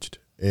he preached.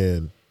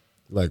 And,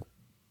 like,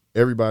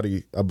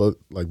 everybody,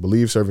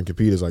 believe, serve, and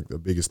compete is, like, the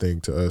biggest thing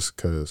to us,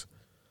 because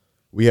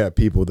we had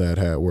people that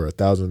were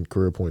 1,000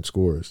 career point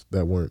scorers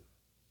that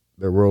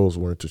their roles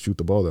weren't to shoot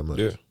the ball that much.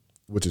 Yeah.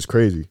 Which is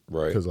crazy.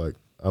 Right. Because, like,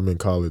 I'm in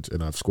college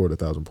and I've scored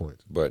 1,000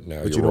 points. But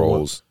now But your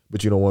roles.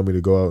 But you don't want me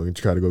to go out and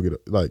try to go get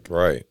it. Like,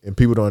 right. And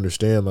people don't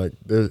understand, like,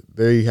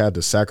 they had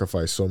to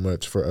sacrifice so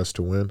much for us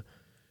to win.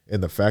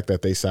 And the fact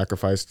that they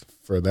sacrificed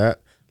for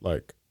that,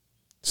 like,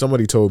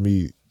 somebody told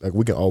me, like,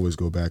 we can always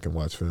go back and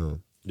watch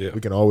film. Yeah.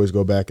 We can always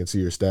go back and see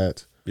your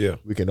stats. Yeah.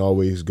 We can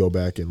always go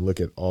back and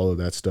look at all of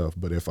that stuff.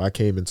 But if I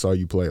came and saw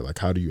you play, like,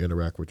 how do you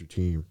interact with your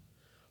team?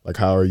 Like,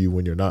 how are you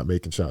when you're not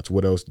making shots?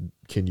 What else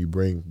can you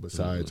bring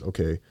besides,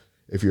 okay,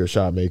 if you're a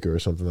shot maker or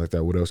something like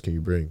that, what else can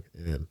you bring?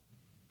 And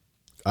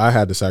I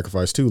had to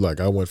sacrifice too. Like,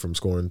 I went from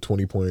scoring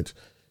 20 points,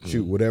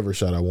 shoot whatever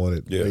shot I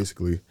wanted,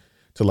 basically,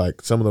 to,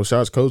 like, some of those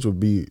shots coach would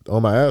be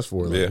on my ass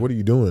for. Like, what are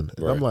you doing?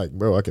 And I'm like,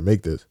 bro, I can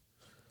make this.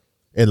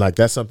 And, like,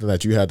 that's something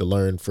that you had to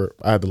learn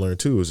I had to learn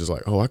too. It's just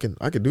like, oh, I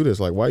can do this.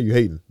 Like, why are you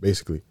hating,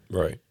 basically?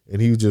 Right.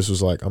 And he just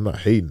was like, I'm not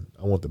hating.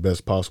 I want the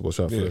best possible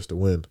shot for us to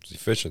win. It's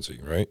efficiency,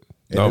 right?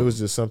 And it was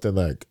just something,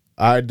 like,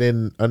 I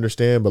didn't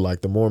understand, but,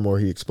 like, the more and more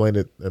he explained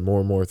it and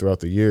more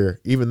throughout the year,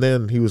 even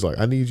then he was like,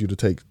 I need you to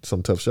take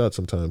some tough shots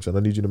sometimes, and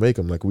I need you to make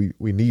them. Like, we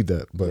need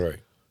that. But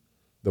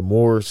the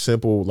more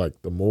simple,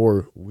 like, the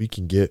more we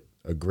can get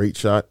a great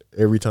shot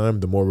every time,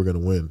 the more we're going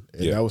to win.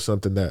 And that was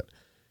something that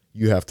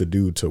you have to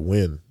do to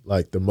win.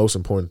 Like, the most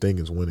important thing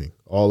is winning.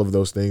 All of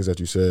those things that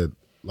you said,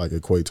 like,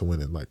 equate to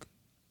winning. Like,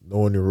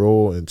 knowing your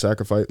role and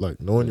sacrifice, like,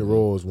 knowing your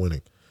role is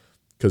winning.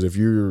 Because if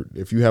you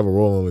have a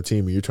role on the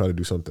team and you're trying to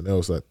do something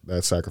else,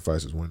 that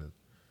sacrifice is winning.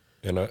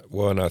 And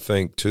I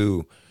think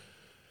too,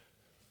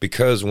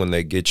 because when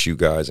they get you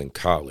guys in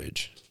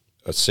college,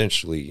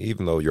 essentially,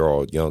 even though you're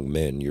all young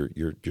men,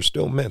 you're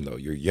still men though.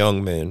 You're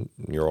young men,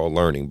 and you're all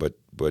learning, but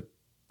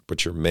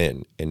you're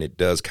men, and it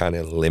does kind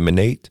of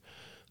eliminate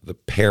the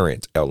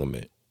parent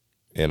element.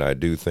 And I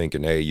do think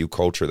in AAU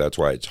culture, that's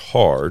why it's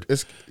hard,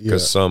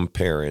 because some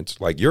parents,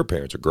 like your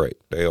parents, are great.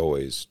 They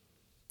always.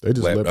 They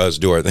just let us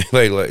do our thing.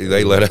 They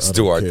let us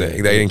do our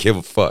thing. They didn't give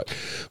a fuck.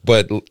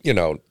 But,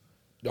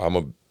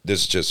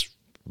 this is just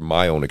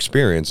my own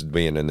experience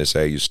being in this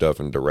AU stuff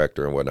and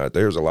director and whatnot.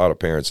 There's a lot of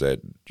parents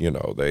that,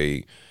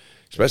 they,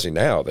 especially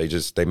now,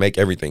 they make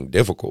everything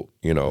difficult,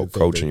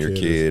 coaching your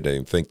kid,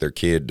 and think their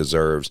kid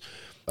deserves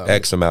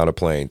X amount of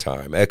playing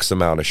time, X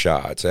amount of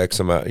shots, X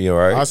amount,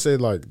 right? I say,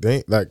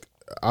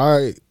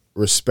 I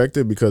respect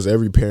it because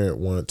every parent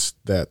wants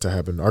that to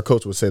happen. Our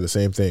coach would say the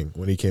same thing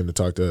when he came to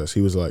talk to us.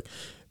 He was like,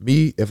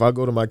 if I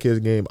go to my kid's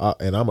game,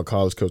 and I'm a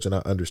college coach and I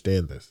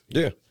understand this.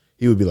 Yeah.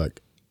 He would be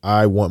like,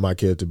 I want my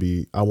kid to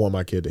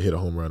hit a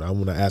home run. I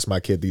want to ask my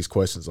kid these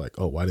questions like,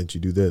 oh, why didn't you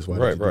do this? Why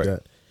didn't you do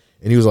that?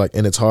 And he was like,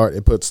 and it's hard.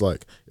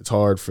 It's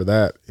hard for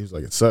that. He was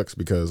like, it sucks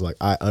because, like,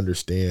 I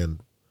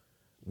understand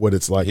what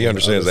it's like. He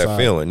understands that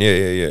feeling.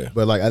 Yeah.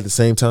 But, like, at the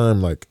same time,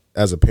 like,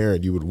 as a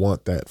parent, you would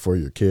want that for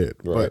your kid.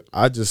 Right.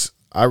 But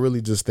I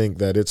really just think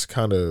that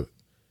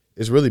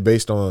it's really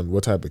based on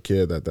what type of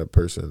kid that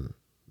person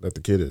that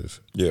the kid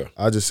is. Yeah.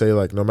 I just say,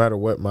 like, no matter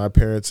what my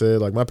parents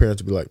said, like, my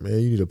parents would be like, man,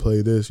 you need to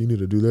play this. You need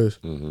to do this.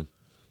 Mm-hmm.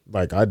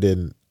 Like, I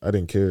didn't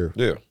care.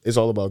 Yeah. It's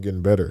all about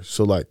getting better.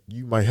 So, like,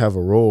 you might have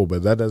a role,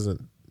 but that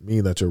doesn't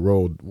mean that your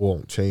role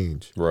won't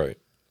change. Right.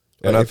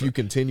 And if you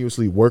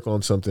continuously work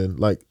on something,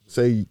 like,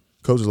 say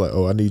coach is like,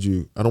 oh, I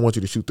don't want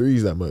you to shoot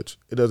threes that much.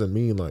 It doesn't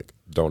mean, like,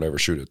 don't ever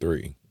shoot a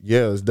three.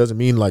 Yeah, it doesn't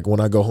mean, like, when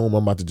I go home,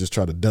 I'm about to just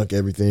try to dunk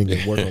everything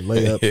and work on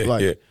layups.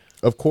 Like,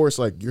 of course,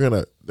 like,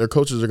 their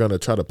coaches are going to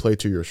try to play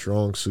to your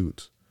strong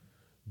suits.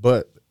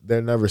 But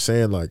they're never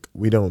saying, like,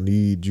 we don't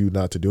need you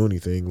not to do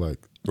anything like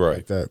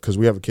that. Because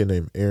we have a kid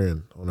named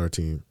Aaron on our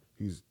team.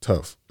 He's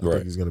tough. I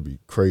think he's going to be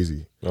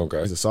crazy.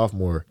 Okay. He's a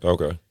sophomore.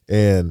 Okay.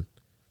 And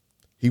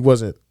he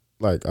wasn't,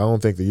 like, I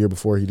don't think the year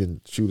before he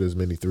didn't shoot as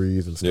many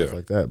threes and stuff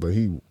like that. But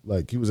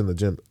he was in the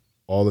gym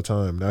all the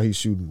time. Now he's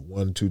shooting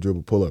 1-2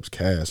 dribble pull-ups,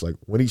 cash. Like,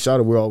 when he shot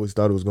it, we always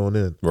thought it was going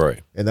in.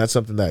 Right. And that's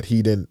something that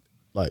he didn't,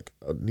 like,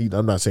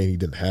 I'm not saying he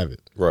didn't have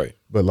it. Right.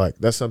 But, like,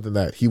 that's something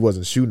that he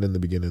wasn't shooting in the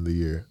beginning of the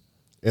year.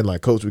 And,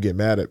 like, coach would get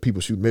mad at people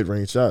shooting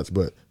mid-range shots.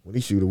 But when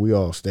he shoot it, we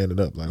all standing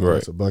up like, oh,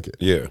 that's a bucket.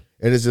 Yeah.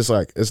 And it's just,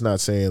 like, it's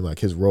not saying, like,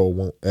 his role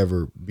won't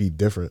ever be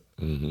different.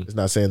 Mm-hmm. It's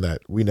not saying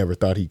that we never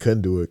thought he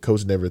couldn't do it.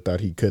 Coach never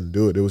thought he couldn't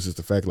do it. It was just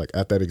the fact, like,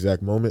 at that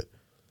exact moment,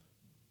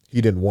 he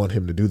didn't want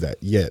him to do that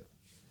yet.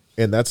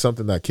 And that's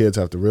something that kids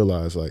have to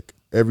realize, like,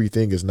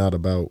 everything is not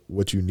about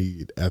what you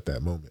need at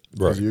that moment.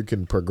 Right. You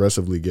can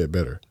progressively get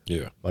better.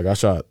 Yeah. Like, I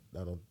shot,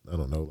 I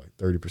don't know, like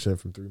 30%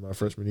 from three my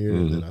freshman year,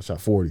 and then I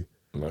shot 40.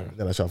 Right.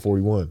 Then I shot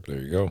 41. There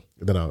you go.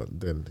 And then it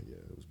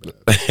was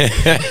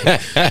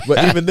bad.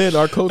 But even then,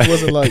 our coach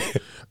wasn't like,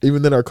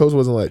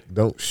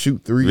 don't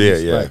shoot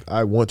threes. Yeah. Like,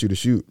 I want you to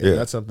shoot. And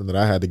that's something that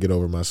I had to get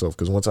over myself,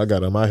 because once I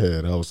got in my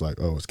head, I was like,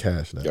 oh, it's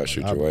cash now. Got to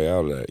shoot your way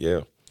out of that.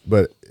 Yeah.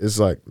 But it's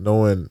like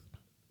knowing,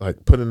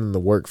 like, putting in the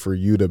work for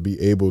you to be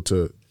able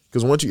to,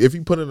 because if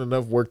you put in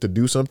enough work to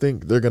do something,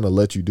 they're gonna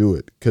let you do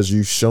it because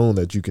you've shown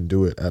that you can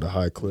do it at a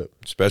high clip,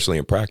 especially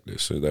in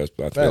practice. So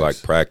I feel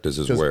like practice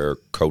is where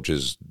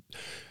coaches.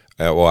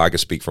 Well, I can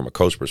speak from a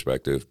coach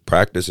perspective.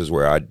 Practice is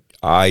where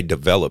I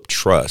develop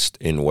trust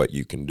in what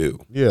you can do.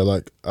 Yeah,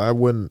 like,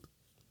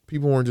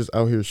 people weren't just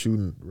out here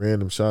shooting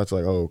random shots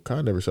like, oh,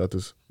 Kai never shot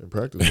this in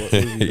practice. What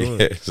is he doing?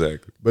 Yeah,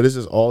 exactly. But it's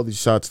just all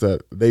these shots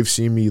that they've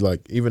seen me,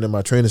 like, even in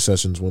my training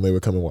sessions when they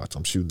would come and watch,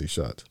 I'm shooting these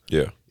shots.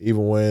 Yeah.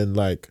 Even when,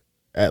 like,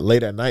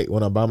 late at night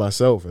when I'm by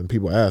myself and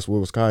people ask, what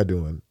was Kai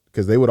doing?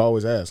 Because they would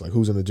always ask, like,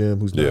 who's in the gym,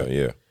 who's not.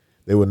 Yeah.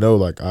 They would know,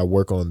 like, I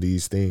work on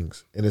these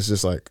things. And it's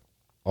just like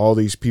all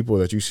these people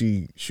that you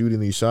see shooting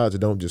these shots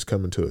don't just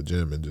come into a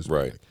gym and just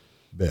like,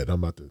 bet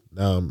I'm about to,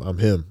 now I'm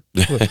him.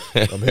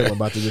 I'm him. I'm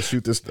about to just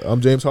shoot this.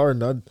 I'm James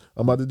Harden. I'm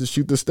about to just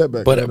shoot this step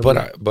back. But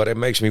it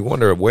makes me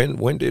wonder,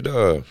 when did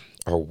or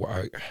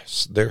why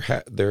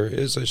there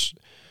is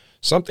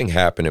something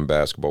happen in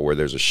basketball where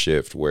there's a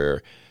shift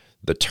where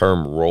the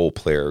term role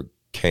player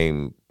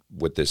came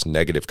with this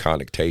negative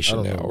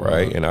connotation now,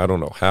 right? And I don't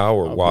know how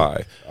or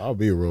why. I'll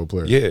be a role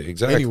player. Yeah,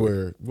 exactly.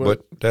 Anywhere.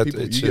 But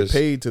you get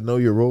paid to know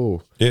your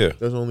role. Yeah.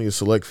 There's only a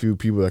select few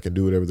people that can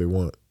do whatever they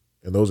want.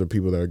 And those are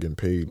people that are getting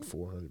paid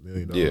 $400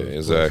 million. Yeah,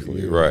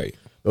 exactly. Right.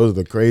 Those are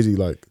the crazy,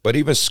 like. But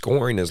even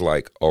scoring is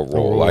like a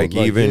role. Like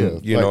even,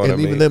 you know what I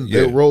mean? And even them,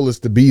 their role is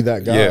to be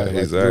that guy. Yeah, like,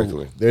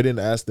 exactly. They didn't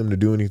ask them to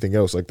do anything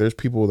else. Like, there's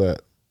people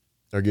that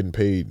are getting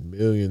paid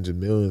millions and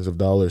millions of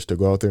dollars to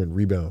go out there and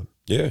rebound.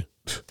 Yeah.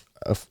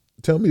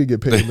 Tell me to get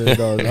paid $1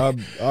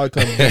 million. I'll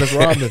come Dennis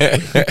Rodman.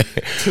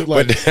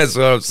 But that's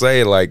what I'm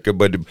saying. Like,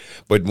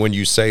 but when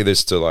you say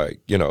this to,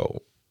 like, you know,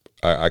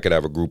 I could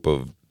have a group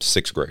of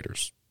 6th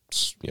graders,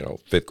 you know,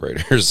 5th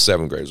graders,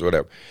 7th graders,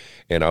 whatever,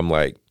 and I'm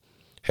like,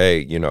 hey,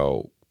 you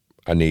know,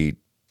 I need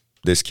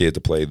this kid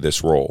to play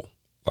this role.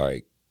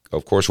 Like,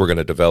 of course, we're going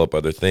to develop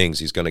other things.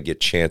 He's going to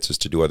get chances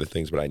to do other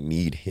things, but I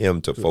need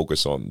him to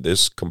focus on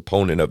this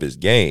component of his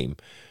game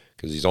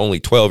because he's only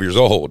 12 years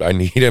old. I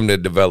need him to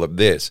develop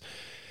this.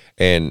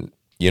 And,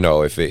 you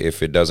know, if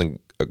it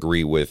doesn't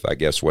agree with, I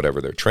guess,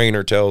 whatever their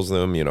trainer tells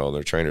them, you know,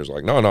 their trainer's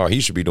like, no, he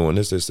should be doing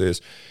this.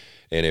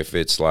 And if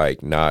it's,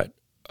 like, not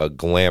a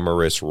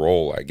glamorous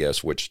role, I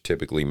guess, which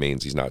typically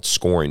means he's not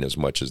scoring as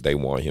much as they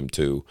want him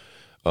to,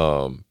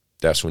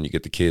 that's when you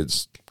get the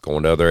kids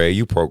going to other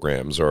AAU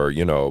programs or,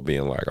 you know,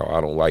 being like, oh,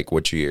 I don't like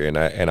what you hear.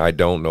 And I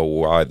don't know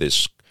why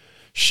this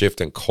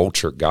shift in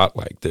culture got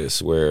like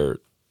this, where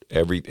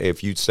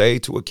if you say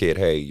to a kid,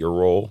 hey, your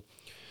role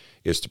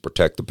is to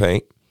protect the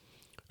paint,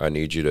 I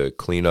need you to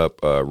clean up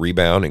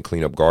rebound and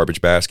clean up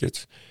garbage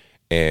baskets.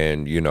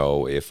 And, you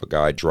know, if a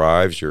guy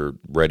drives, you're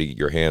ready,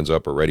 your hands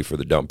up are ready for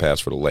the dump pass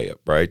for the layup,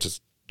 right?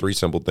 Just 3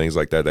 simple things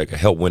like that can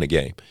help win a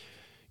game.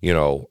 You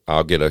know,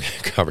 I'll get a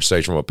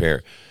conversation from a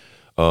parent.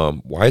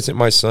 Why isn't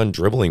my son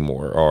dribbling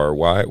more? Or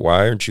why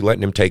aren't you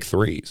letting him take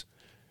threes?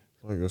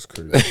 Like, that's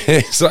crazy.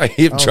 It's like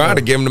you're trying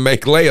to get him to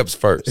make layups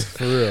first.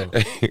 For real.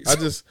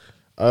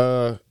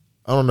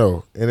 I don't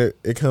know. And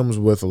it comes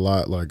with a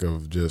lot, like,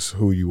 of just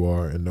who you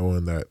are and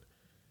knowing that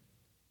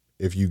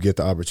if you get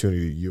the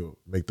opportunity, you'll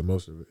make the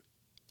most of it.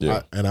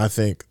 Yeah. And I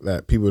think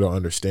that people don't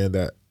understand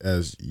that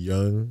as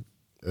young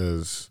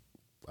as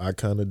I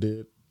kind of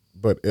did.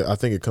 But I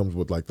think it comes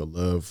with like the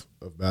love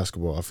of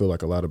basketball. I feel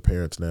like a lot of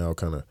parents now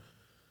kind of,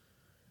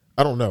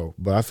 I don't know,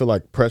 but I feel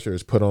like pressure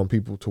is put on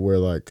people to where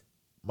like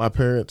my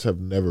parents have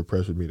never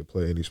pressured me to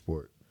play any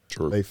sport.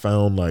 True. They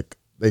found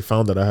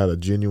that I had a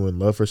genuine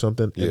love for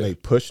something and they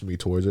pushed me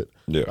towards it.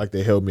 Yeah. Like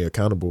they held me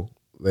accountable.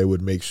 They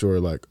would make sure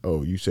like,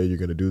 oh, you say you're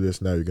going to do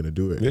this, now you're going to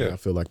do it. Yeah. And I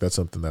feel like that's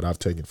something that I've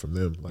taken from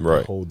them. Like Right.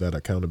 I hold that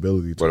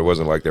accountability to But it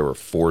wasn't like they were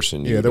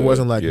forcing you. Yeah, there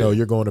wasn't like, yeah. no,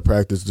 you're going to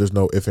practice. There's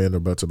no ifs, ands, or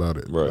buts about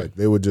it. Right. Like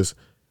they would just,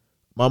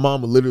 my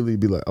mom would literally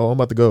be like, oh, I'm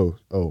about to go.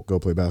 Oh, go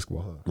play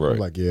basketball, huh? Right. I'm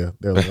like, yeah.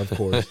 They're like, of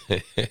course.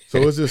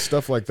 So it's just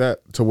stuff like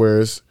that to where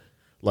it's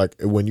like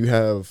when you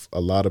have a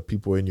lot of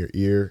people in your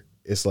ear,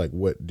 it's like,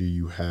 what do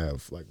you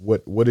have? Like,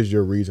 what is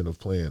your reason of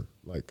playing?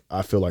 Like,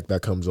 I feel like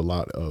that comes a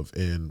lot of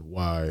in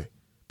why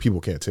people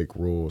can't take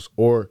rules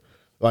or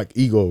like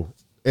ego.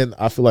 And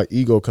I feel like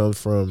ego comes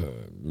from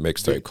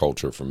mixtape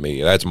culture for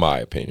me. That's my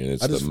opinion.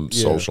 It's the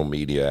social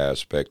media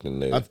aspect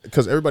and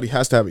because everybody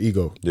has to have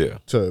ego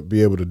to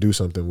be able to do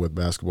something with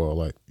basketball.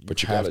 Like,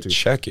 but you got to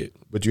check it.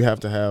 But you have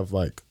to have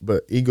like,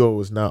 but ego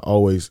is not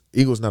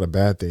a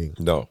bad thing.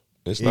 No,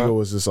 it's ego not.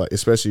 is just like,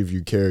 especially if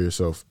you carry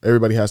yourself.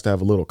 Everybody has to have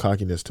a little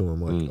cockiness to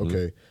them. Like,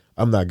 okay,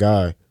 I'm that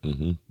guy,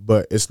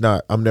 but it's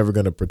not. I'm never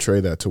gonna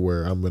portray that to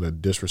where I'm gonna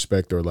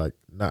disrespect or like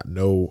not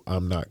know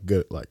I'm not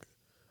good. Like,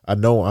 I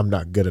know I'm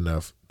not good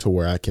enough to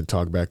where I can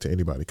talk back to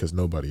anybody because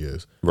nobody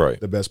is. Right.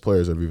 The best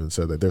players have even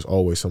said that there's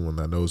always someone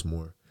that knows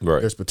more.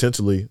 Right. There's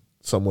potentially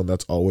someone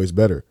that's always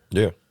better.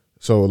 Yeah.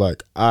 So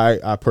like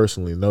I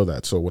personally know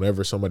that. So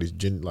whenever somebody's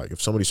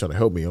if somebody's trying to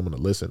help me, I'm gonna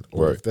listen.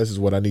 Or Right. if this is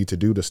what I need to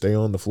do to stay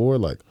on the floor,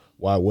 like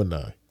why wouldn't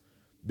I?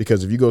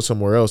 Because if you go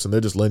somewhere else and they're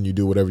just letting you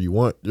do whatever you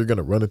want, you're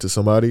gonna run into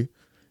somebody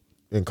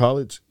in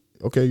college.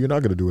 Okay, you're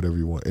not gonna do whatever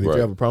you want. And if Right.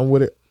 you have a problem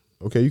with it,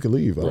 okay, you can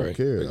leave. I Right. don't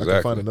care. Exactly. I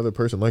can find another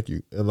person like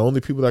you. And the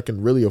only people that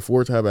can really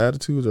afford to have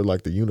attitudes are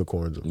like the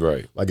unicorns.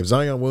 Right. Like if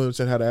Zion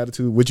Williamson had an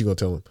attitude, what you gonna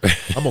tell him?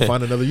 I'm gonna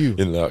find another you.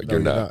 You're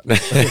not.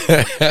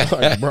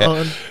 Like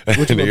Bron,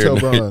 what you gonna tell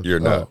Bron? You're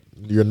not.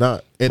 You're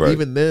not. And Right.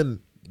 even then,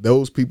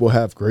 those people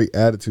have great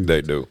attitudes.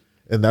 They do.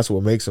 And that's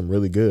what makes them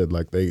really good.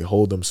 Like they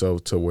hold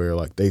themselves to where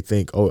like they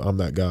think, oh, I'm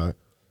that guy.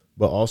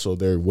 But also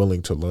they're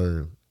willing to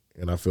learn.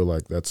 And I feel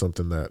like that's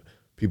something that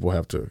people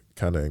have to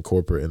kind of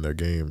incorporate in their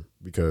game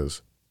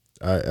because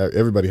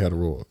everybody had a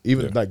rule.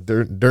 Even like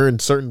during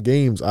certain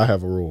games, I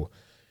have a rule.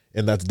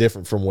 And that's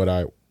different from what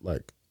I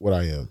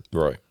am.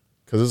 Right.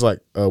 Because it's like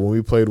when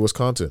we played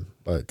Wisconsin,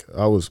 like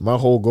my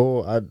whole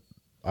goal,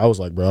 I was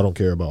like, bro, I don't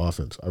care about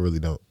offense. I really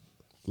don't.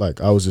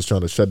 Like I was just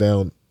trying to shut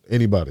down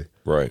anybody.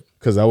 Right.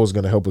 Because that was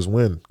going to help us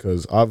win.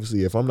 Because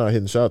obviously if I'm not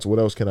hitting shots, what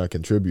else can I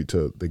contribute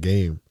to the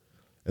game?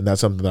 And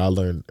that's something that I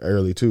learned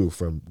early too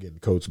from getting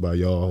coached by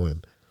y'all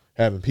and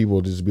having people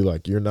just be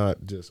like, I'm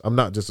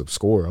not just a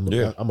scorer.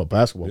 I'm a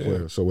basketball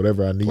player. So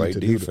whatever I need play to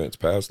defense,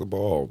 pass the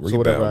ball, rebound, so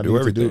whatever I do need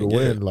everything. to do to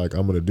win, like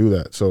I'm gonna do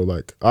that. So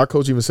like our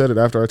coach even said it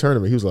after our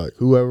tournament. He was like,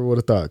 "Whoever would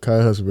have thought Kai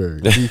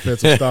Huntsberry,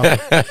 defensive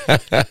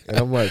stopper?" And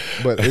I'm like,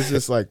 but it's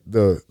just like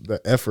the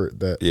effort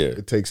that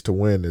it takes to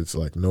win. It's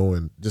like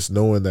knowing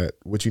that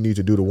what you need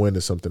to do to win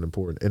is something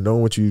important, and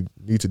knowing what you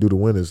need to do to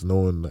win is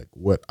knowing like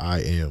what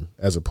I am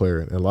as a player.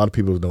 And a lot of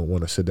people don't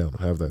want to sit down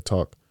and have that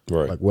talk.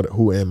 Right. Like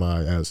who am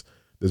I as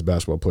this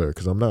basketball player?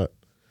 Because I'm not.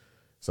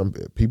 Some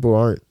people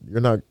aren't. You're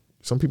not.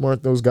 Some people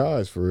aren't those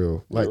guys for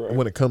real. Like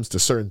when it comes to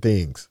certain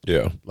things.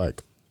 Yeah.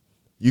 Like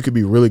you could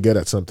be really good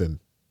at something,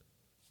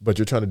 but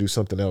you're trying to do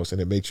something else and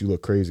it makes you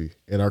look crazy.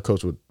 And our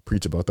coach would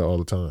preach about that all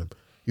the time.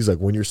 He's like,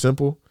 when you're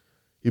simple,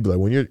 he'd be like,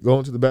 when you're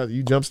going to the bathroom,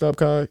 you jump stop,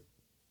 Kai,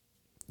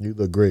 you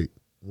look great.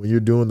 When you're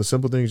doing the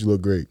simple things, you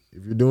look great.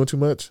 If you're doing too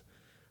much,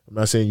 I'm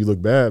not saying you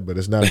look bad, but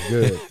it's not as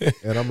good.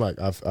 And I'm like,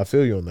 I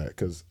feel you on that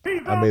because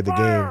I made the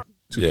game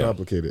too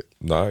complicated.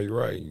 No, you're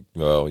right.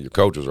 Well, your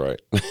coach is right.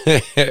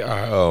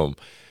 I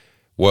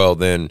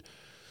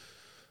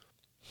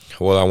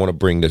want to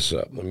bring this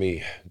up. Let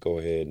me go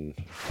ahead and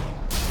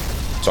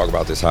talk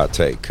about this hot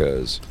take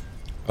because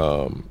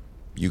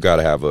you got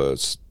to have a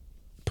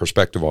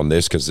perspective on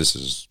this because this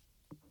is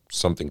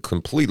something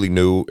completely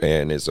new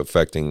and is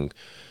affecting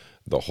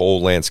the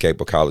whole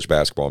landscape of college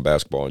basketball and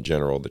basketball in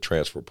general, the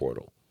transfer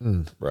portal,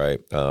 right?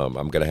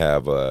 I'm going to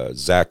have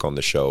Zach on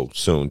the show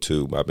soon,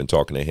 too. I've been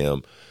talking to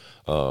him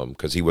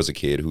because he was a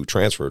kid who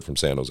transferred from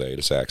San Jose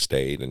to Sac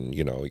State, and,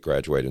 you know, he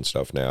graduated and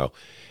stuff now.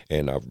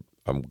 And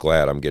I'm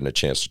glad I'm getting a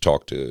chance to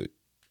talk to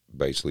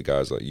basically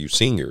guys like you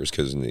seniors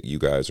because you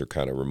guys are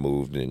kind of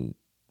removed,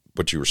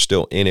 but you were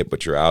still in it,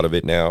 but you're out of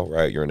it now,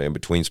 right? You're in an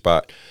in-between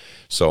spot.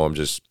 So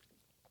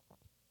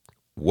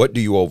what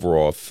do you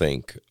overall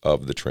think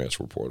of the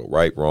transfer portal?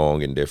 Right,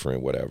 wrong,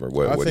 indifferent, whatever.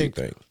 What do you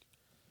think?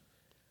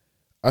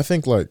 I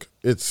think like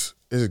it's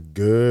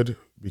good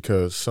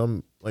because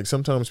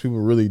sometimes people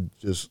really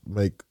just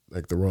make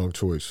like the wrong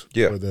choice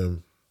for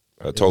them.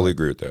 I totally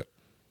agree with that.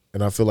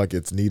 And I feel like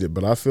it's needed.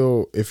 But I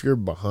feel if you're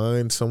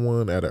behind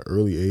someone at an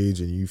early age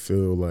and you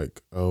feel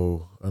like,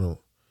 oh, I'm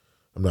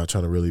not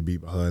trying to really be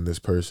behind this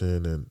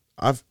person. And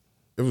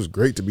it was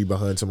great to be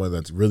behind someone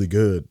that's really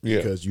good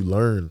because you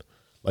learn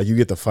like you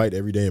get to fight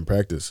every day in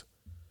practice.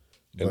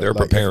 And But, they're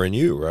like, preparing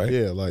you, right?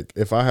 Yeah, like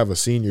if I have a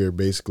senior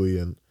basically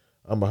and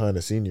I'm behind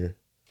a senior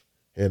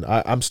and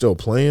I'm still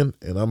playing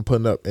and I'm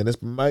putting up, and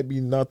this might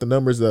be not the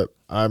numbers that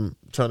I'm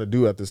trying to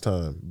do at this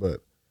time,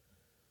 but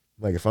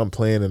like if I'm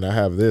playing and I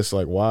have this,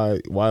 like why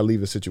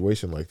leave a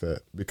situation like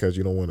that? Because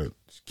you don't want to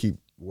keep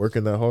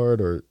working that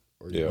hard, or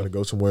you want to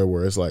go somewhere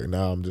where it's like,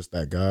 now I'm just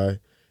that guy.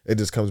 It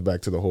just comes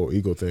back to the whole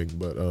ego thing.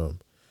 But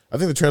I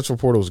think the transfer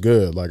portal is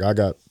good. Like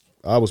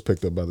I was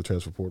picked up by the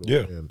transfer portal. Yeah.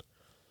 And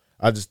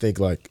I just think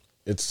like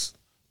it's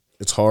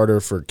harder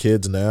for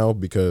kids now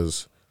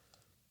because,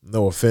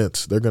 no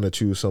offense, they're gonna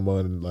choose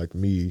someone like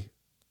me,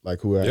 like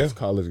who has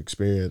college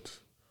experience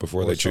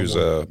Before or they choose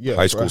someone- a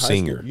high school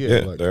senior.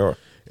 like, they are.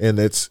 and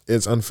it's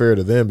unfair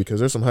to them because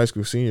there's some high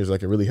school seniors that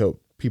can really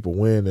help people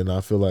win, and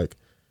I feel like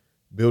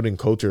building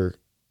culture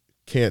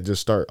can't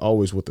just start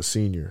always with the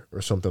senior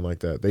or something like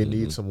that. They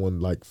need someone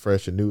like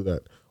fresh and new,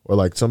 that, or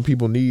like some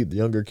people need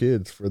younger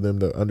kids for them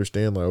to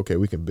understand like, okay,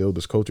 we can build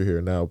this culture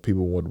here. Now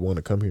people would want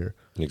to come here.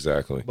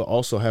 Exactly. But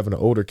also having an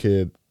older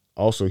kid,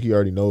 also he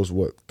already knows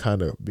what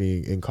kind of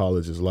being in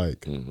college is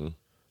like.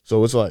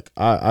 So it's like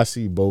I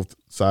see both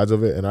sides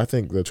of it, and I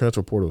think the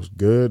transfer portal is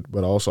good,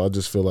 but also I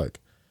just feel like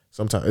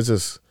sometimes it's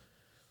just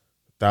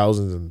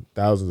thousands and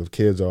thousands of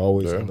kids are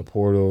always in the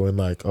portal and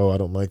like, oh, I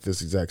don't like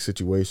this exact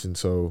situation,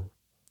 so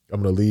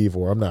I'm gonna leave,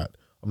 or I'm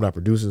not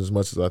producing as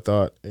much as I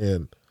thought.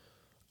 And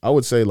I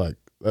would say like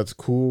that's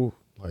cool,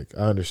 like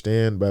I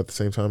understand, but at the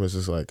same time it's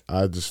just like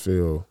I just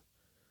feel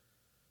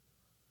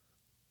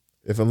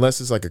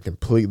unless it's like a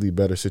completely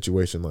better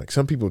situation, like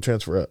some people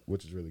transfer up,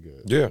 which is really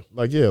good. Yeah.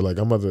 Like like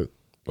I'm other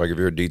Like if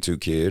you're a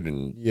D2 kid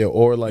and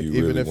or like you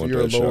even really if want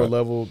you're a that lower shot.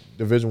 level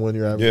Division 1,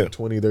 you're averaging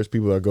 20, there's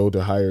people that go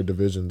to higher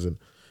divisions, and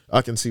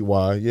I can see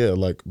why.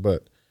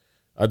 But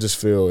I just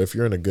feel if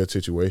you're in a good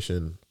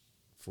situation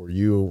for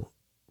you,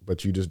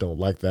 but you just don't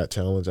like that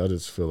challenge, I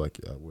just feel like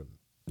I wouldn't.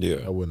 Yeah.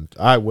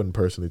 I wouldn't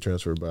personally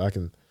transfer, but I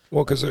can.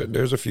 Well, because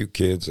there's a few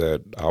kids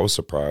that I was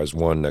surprised.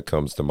 One that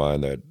comes to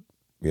mind that,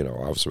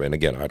 obviously, and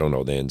again, I don't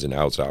know the ins and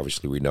outs.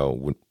 Obviously,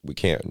 we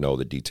can't know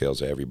the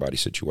details of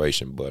everybody's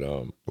situation, but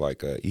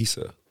like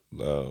Issa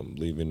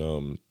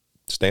leaving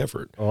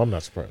Stanford. Oh, I'm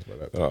not surprised by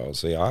that. Oh,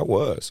 see, I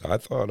was. I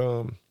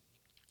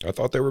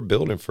thought they were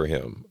building for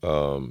him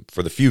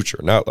for the future,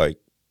 not like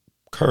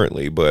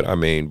currently, but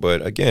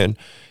again,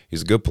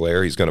 he's a good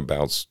player. He's going to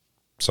bounce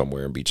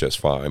somewhere and be just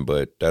fine.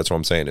 But that's what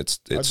I'm saying. It's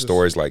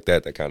stories like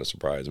that kind of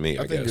surprise me.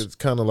 I think guess it's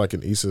kind of like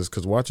an Issa's,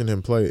 because watching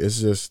him play, it's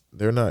just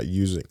they're not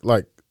using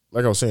like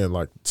I was saying,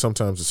 like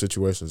sometimes the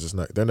situation's just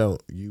not, they don't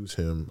use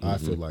him, I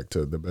feel like,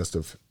 to the best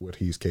of what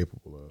he's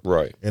capable of.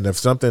 Right. And if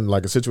something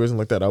like a situation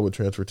like that, I would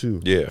transfer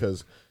too. Yeah.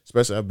 Because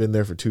especially I've been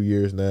there for 2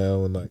 years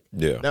now, and like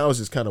now it's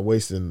just kind of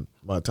wasting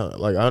my time.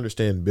 Like I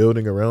understand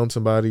building around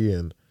somebody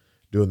and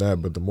doing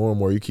that, but the more and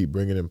more you keep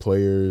bringing in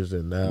players,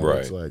 and now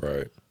it's like,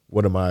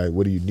 what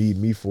do you need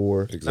me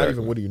for? Exactly. Not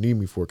even what do you need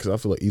me for, because I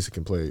feel like Issa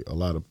can play a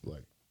lot of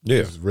like.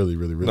 Yeah, he's really,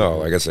 really, really. No,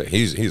 good. like I said,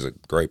 he's a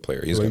great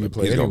player. He's gonna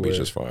be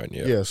just fine.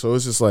 Yeah. Yeah. So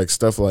it's just like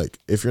stuff like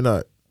if you're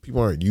not,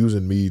 people aren't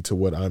using me to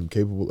what I'm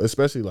capable.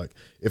 Especially like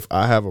if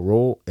I have a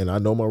role and I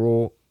know my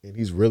role and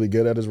he's really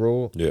good at his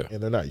role. Yeah.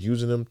 And they're not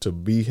using him to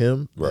be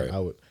him. Right. Then I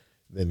would.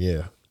 Then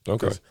yeah.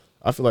 Okay.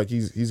 I feel like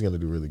he's gonna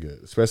do really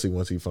good, especially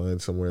once he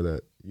finds somewhere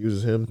that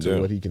uses him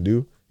to what he can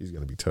do. He's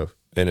gonna be tough.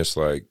 And it's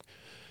like,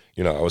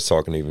 I was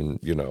talking even,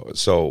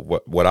 so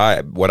what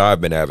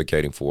I've been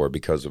advocating for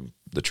because of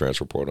the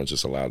transfer portal and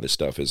just a lot of this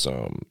stuff is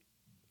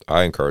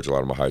I encourage a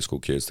lot of my high school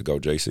kids to go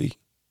JC,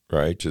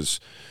 right?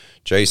 Just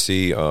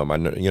JC. I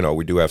know,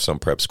 we do have some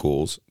prep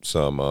schools.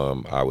 Some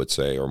I would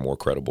say are more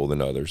credible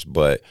than others,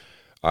 but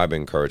I've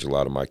encouraged a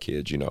lot of my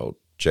kids,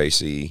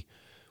 JC,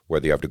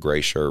 whether you have the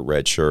gray shirt,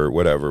 red shirt,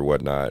 whatever,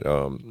 whatnot,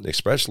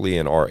 especially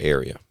in our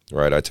area,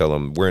 right? I tell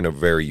them we're in a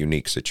very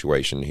unique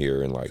situation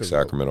here in like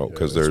Sacramento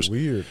because there's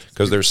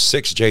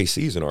 6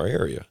 JCs in our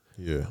area.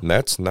 Yeah. And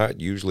that's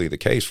not usually the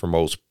case for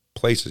most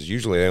places.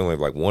 Usually they only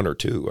have like 1 or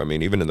 2. I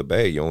mean, even in the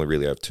Bay, you only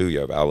really have 2. You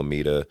have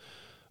Alameda,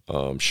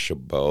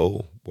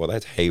 Chabot. Well,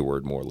 that's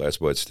Hayward more or less,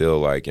 but still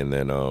like, and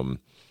then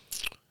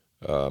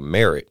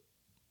Merritt.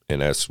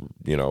 And that's,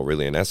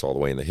 really, and that's all the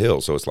way in the hill.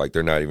 So it's like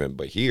they're not even,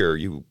 but here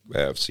you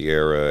have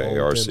Sierra,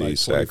 ARC, like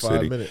Sac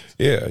City. Minutes.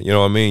 Yeah, you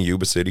know what I mean?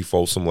 Yuba City,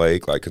 Folsom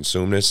Lake, like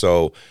Consumnes.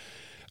 So,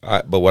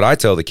 but what I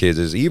tell the kids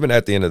is even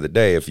at the end of the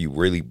day, if you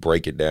really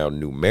break it down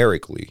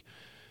numerically,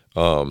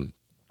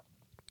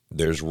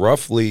 there's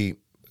roughly,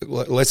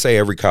 let's say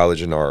every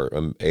college in our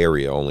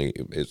area only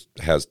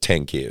has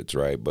 10 kids,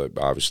 right? But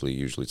obviously,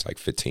 usually it's like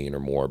 15 or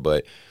more.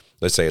 But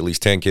let's say at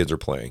least 10 kids are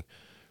playing.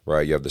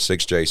 Right, you have the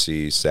 6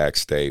 JCs, Sac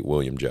State,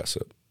 William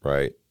Jessup,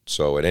 right?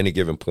 So at any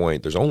given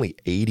point, there's only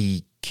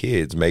 80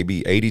 kids,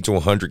 maybe 80 to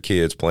 100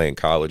 kids playing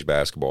college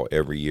basketball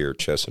every year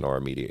just in our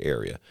immediate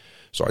area.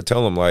 So I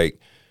tell them, like,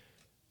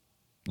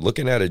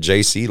 looking at a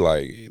JC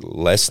like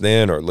less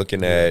than or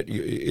looking at,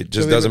 it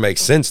just doesn't make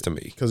sense to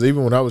me. Because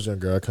even when I was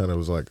younger, I kind of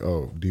was like,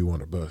 oh, do you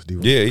want to bust?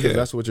 Yeah.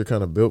 That's what you're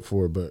kind of built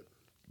for, but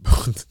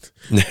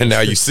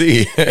Now you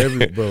see.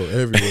 Everywhere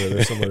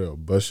there's somebody that'll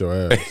bust your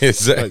ass.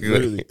 Exactly. Like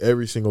literally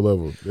every single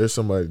level. There's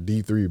somebody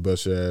D3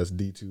 bust your ass,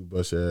 D2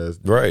 bust your ass.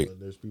 D1. Right.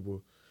 There's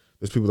people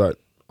that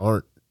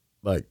aren't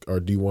like are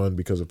D1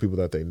 because of people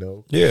that they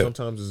know. Yeah.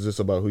 Sometimes it's just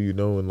about who you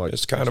know and like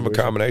It's kind of a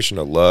combination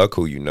of luck,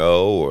 who you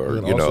know, or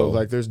and you also, know,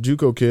 like there's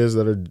JUCO kids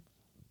that are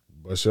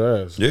bust your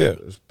ass. Yeah.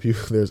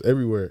 There's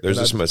everywhere. There's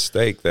And this I just-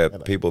 mistake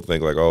that people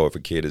think like, oh, if a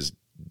kid is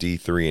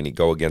D3 and he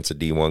go against a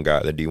D1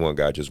 guy, the D1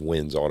 guy just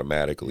wins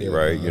automatically,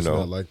 right? No, You it's know,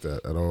 not like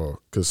that at all.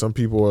 Because some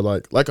people are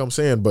like I'm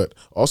saying, but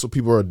also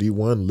people are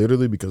D1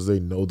 literally because they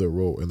know their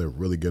role and they're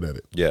really good at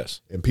it.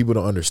 yes, And people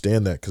don't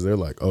understand that because they're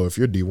like, oh, if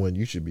you're D1,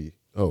 you should be.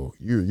 Oh,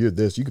 you're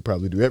this. You could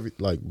probably do every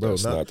bro.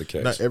 That's not the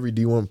case. Not every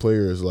D1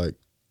 player is like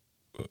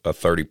a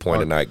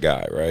 30-point a night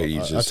guy, right?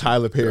 He's a just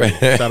Tyler Perry.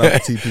 Shout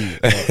out to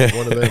TP,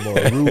 one of them, or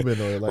a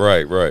Ruben, or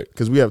like right.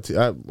 Because we have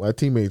my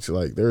teammates.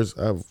 Like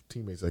I have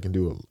teammates that can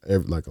do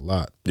a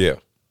lot, Yeah,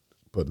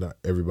 but not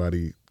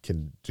everybody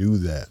can do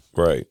that.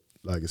 right.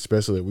 Like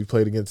especially if we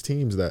played against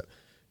teams that,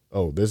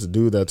 oh, there's a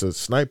dude that's a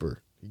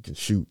sniper. He can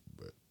shoot,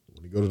 but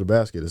when he go to the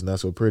basket, it's not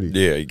so pretty.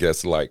 Yeah, he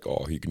gets like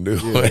all he can do.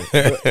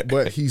 Yeah,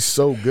 but he's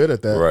so good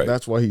at that. Right.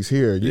 That's why he's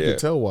here. You Yeah. can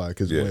tell why.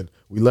 Because Yeah. when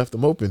we left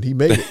him open, he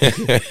made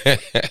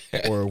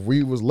it. Or if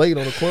we was late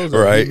on the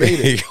closeout, Right. he made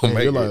He it. gonna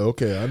And you're make like, it.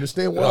 okay, I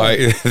understand why.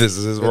 Right. This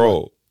is his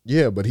role.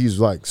 Yeah, but he's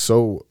like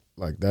so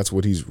like that's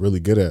what he's really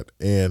good at,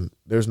 and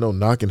there's no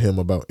knocking him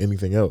about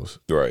anything else.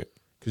 Right.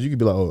 Because you could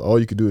be like, oh, all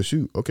you could do is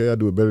shoot. Okay, I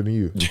do it better than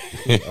you.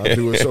 I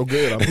do it so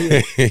good. I'm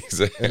here.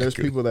 Exactly. And there's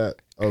people that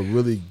are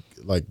really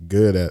like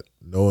good at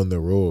knowing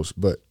their roles.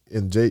 But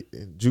in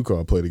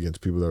JUCO, I played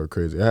against people that were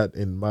crazy. I had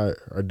in our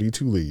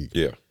D2 league.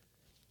 Yeah.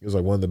 It was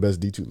like one of the best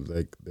D2.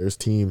 Like there's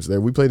teams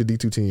that we played a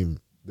D2 team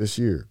this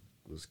year.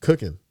 It was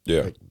cooking.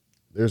 Yeah. Like,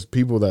 there's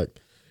people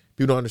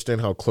don't understand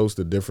how close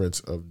the difference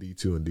of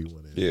D2 and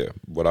D1 is. Yeah.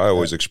 What I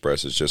always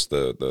express is just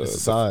the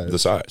size. The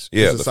size.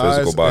 Yeah, It's the size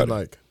physical body. and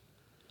like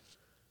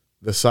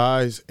the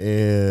size,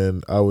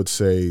 and I would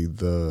say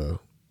the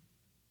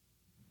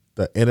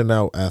in and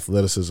out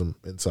athleticism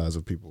and size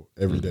of people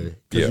every day.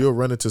 Because Yeah. you'll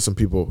run into some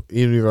people,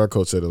 even if our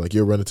coach said it, like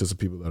you'll run into some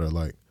people that are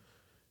like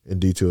in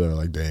D2 that are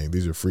like, dang,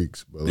 these are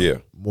freaks. But like, Yeah.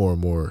 more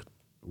and more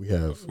we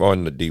have.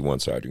 On the D1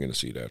 side, you're going to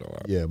see that a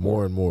lot. Yeah,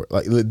 more and more.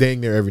 Like dang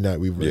near every night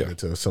we've run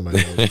into somebody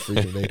that was a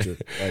freak of nature.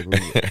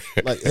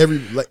 Like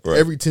Right.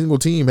 every single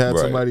team had Right.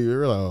 somebody.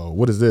 You're like, oh,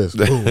 what is this?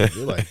 Boom.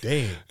 You're like,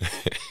 dang.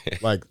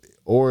 Like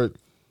or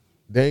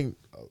dang,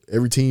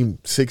 every team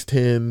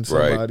 6'10",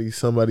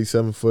 somebody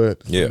 7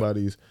 foot, Yeah.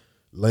 somebody's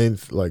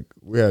length. Like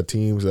we had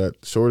teams that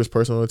shortest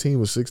person on the team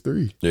was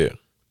 6'3". Yeah.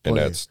 And Playing.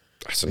 that's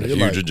a And huge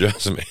you're like-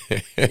 adjustment.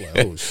 Like,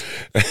 oh,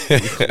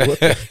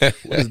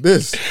 what is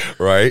this?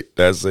 Right?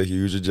 That's a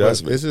huge But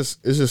adjustment. it's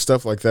just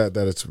stuff like that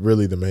it's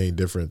really the main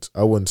difference.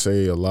 I wouldn't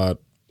say a lot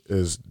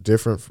is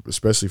different,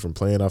 especially from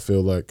playing. I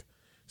feel like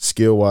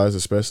skill wise,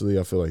 especially,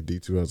 I feel like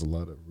D2 has a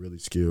lot of really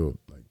skilled,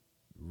 like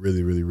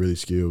really, really, really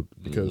skilled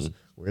because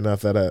we're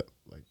not that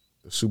like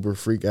a super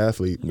freak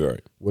athlete.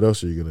 Right. What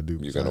else are you gonna do?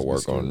 You're going to besides be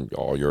work skilled? on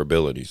all your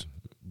abilities.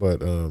 But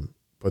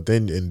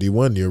then in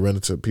D1 you run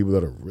into people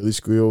that are really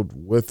skilled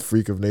with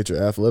freak of nature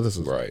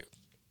athleticism. Right.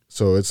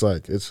 So it's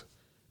like it's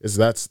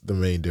that's the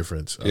main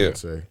difference. I would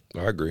say.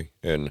 I agree.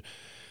 And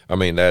I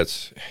mean,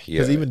 that's, yeah.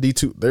 Because even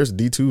D2, there's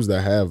D2s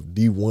that have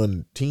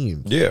D1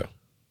 teams. Yeah.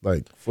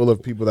 Like full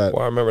of people that.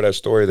 Well, I remember that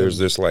story. There's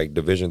this like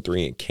Division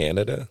III in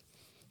Canada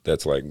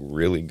that's like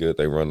really good.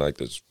 They run like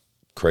this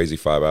crazy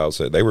 5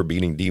 outset. They were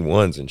beating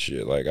D1s and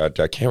shit. Like I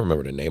can't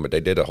remember the name, but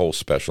they did a whole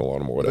special on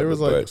them or whatever. There was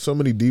like so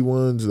many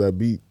D1s that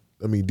beat.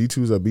 I mean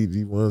D2s that beat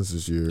D1s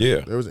this year.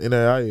 Yeah. There was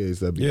NAIAs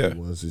that beat Yeah.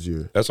 D1s this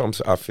year. That's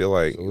what I feel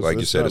like. So Like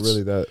you said, not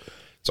really that.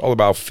 it's all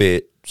about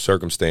fit,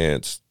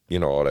 circumstance,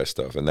 all that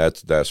stuff. And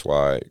that's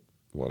why.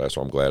 Well, that's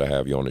why I'm glad I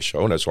have you on the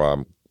show, and that's why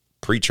I'm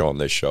preach on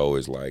this show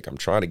is like I'm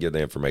trying to get the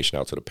information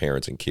out to the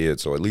parents and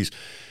kids, so at least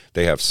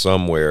they have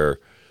somewhere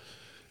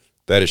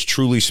that is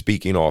truly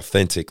speaking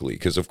authentically.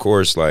 Because of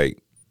course, like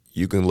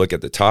you can look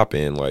at the top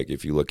end, like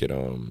if you look at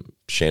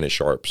Shannon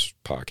Sharp's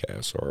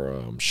podcast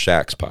or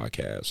Shaq's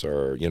podcast,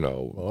 or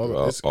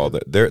all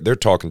that, they're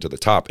talking to the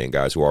top end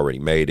guys who already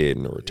made it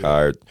and are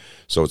retired.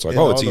 So it's like,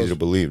 And it's all easy those- to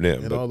believe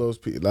them. And But all those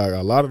people, like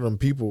a lot of them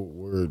people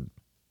were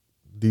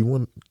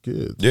D1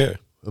 kids. yeah,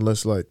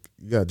 Unless like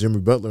you got Jimmy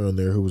Butler on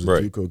there who was a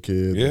Right. JUCO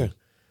kid. Yeah.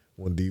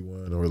 One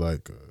D1 or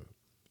like.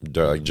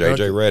 like JJ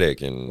Duncan-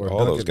 Redick and Or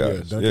all Duncan, those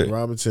guys. Duncan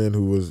Robinson,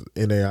 who was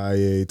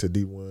NAIA to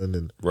D1,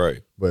 and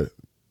Right. but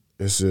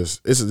it's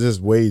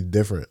just way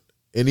different.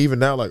 And even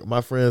now, like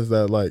my friends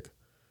that like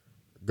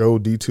go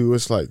D2,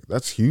 it's like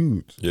that's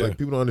huge. Yeah. Like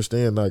people don't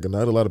understand. Like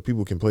not a lot of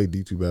people can play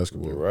D2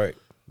 basketball. You're right.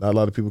 Not a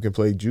lot of people can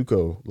play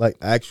JUCO. Like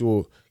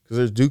actual, because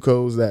there's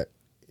JUCOs that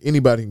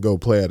anybody can go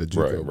play at a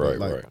JUCO. Right, but right,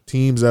 like right.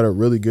 teams that are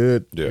really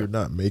good, Yeah. you're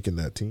not making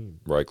that team.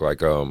 Right.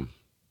 Like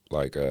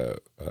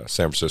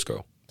San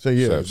Francisco. So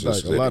yeah, San it's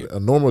like Francisco a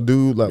normal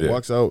dude like Yeah.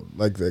 walks out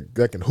like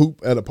that can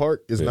hoop at a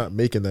park is Yeah. not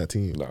making that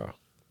team. Nah.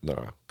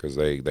 because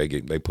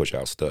they push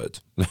out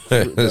studs.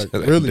 Like,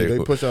 really, they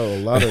push out a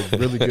lot of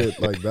really good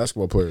like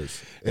basketball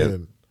players,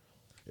 and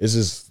it's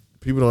just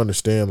people don't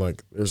understand.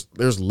 Like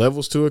there's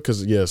levels to it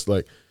because yes,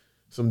 like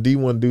some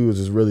D1 dudes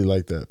is really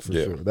like that for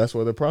sure. That's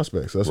why they're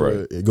prospects. That's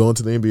why they're going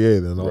to the NBA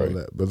and all of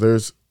that. But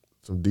there's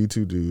some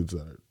D2 dudes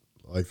that are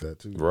like that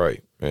too.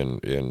 Right,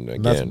 and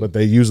again, but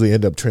they usually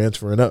end up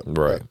transferring up.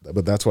 Right,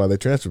 but that's why they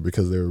transfer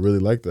because they were really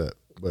like that.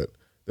 But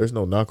there's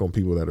no knock on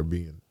people that are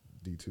being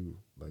D2.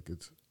 Like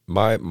it's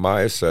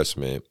my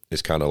assessment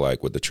is kind of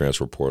like with the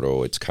transfer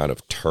portal. It's kind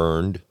of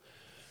turned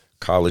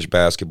college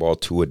basketball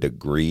to a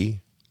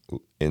degree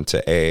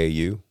into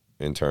AAU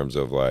in terms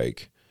of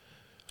like,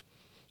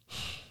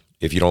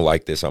 if you don't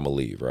like this, I'm gonna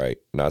leave. Right,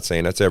 not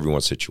saying that's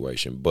everyone's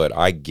situation, but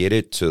I get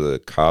it to the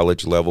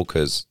college level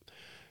because.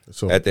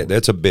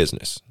 That's a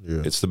business.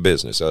 Yeah. It's the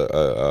business.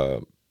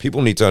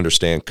 People need to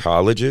understand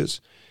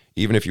colleges,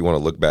 even if you want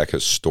to look back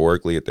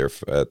historically at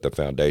the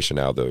foundation.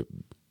 Now, the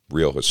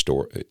real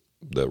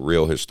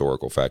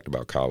historical fact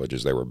about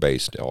colleges, they were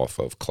based off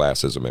of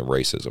classism and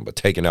racism. But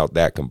taking out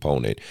that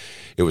component,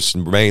 it was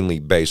mainly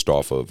based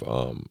off of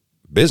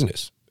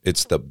business.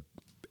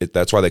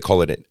 That's why they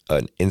call it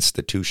an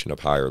institution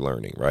of higher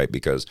learning, right?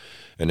 Because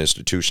an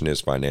institution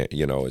is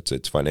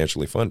it's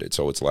financially funded.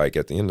 So it's like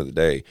at the end of the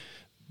day.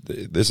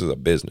 This is a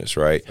business,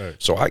 right?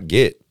 So I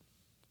get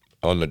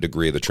on the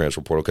degree of the transfer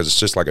portal because it's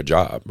just like a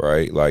job,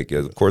 right? Like,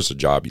 of course, it's a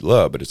job you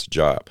love, but it's a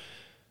job.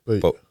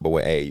 But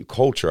with AAU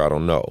culture, I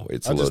don't know.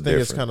 It's a little different. I just think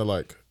it's kind of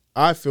like,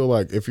 I feel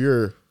like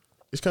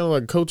it's kind of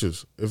like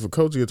coaches. If a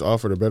coach gets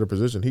offered a better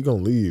position, he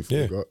going to leave.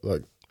 Yeah.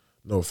 Like,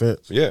 no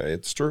offense. Yeah,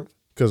 it's true.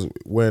 Because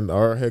when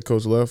our head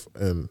coach left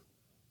and,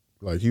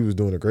 like, he was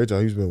doing a great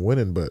job, he's been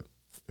winning, but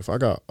if I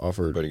got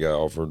offered. But he got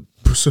offered.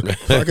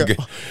 if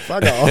I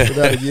got offered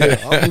that again,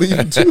 I'm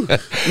leaving too.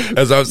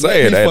 As I'm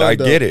saying, and I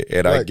get it,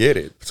 and I get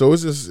it. So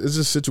it's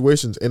just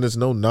situations, and it's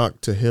no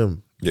knock to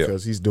him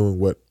because he's doing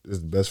what is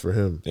best for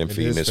him and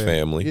feeding his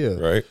family. Yeah,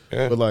 right.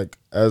 Yeah. But like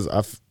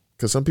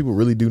because some people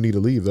really do need to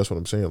leave. That's what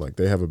I'm saying. Like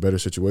they have a better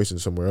situation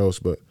somewhere else,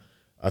 but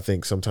I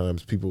think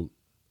sometimes people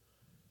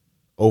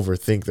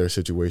overthink their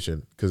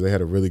situation because they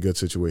had a really good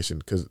situation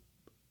because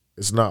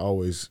it's not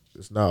always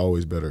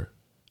better.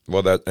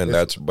 Well,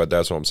 that's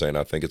what I'm saying.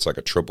 I think it's like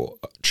a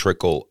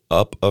trickle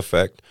up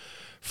effect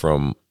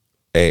from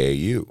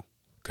AAU,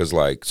 because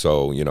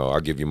I'll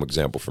give you an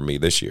example for me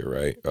this year,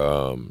 right?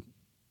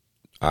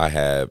 I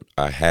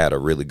had a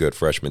really good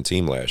freshman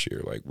team last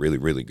year, like really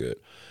really good.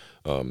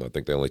 I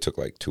think they only took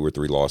like 2 or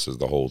 3 losses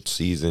the whole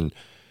season.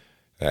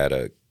 I had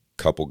a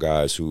couple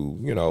guys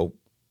who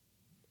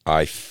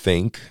I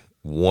think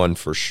one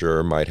for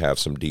sure might have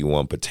some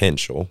D1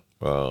 potential.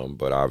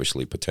 But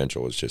obviously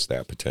potential is just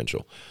that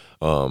potential.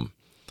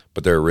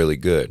 But they're really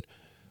good.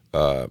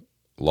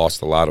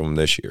 Lost a lot of them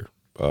this year.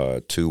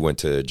 2 went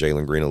to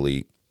Jalen Green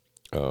Elite.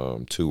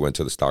 2 went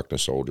to the Stockton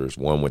Soldiers.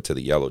 1 went to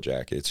the Yellow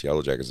Jackets.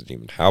 Yellow Jackets didn't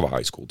even have a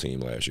high school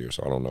team last year,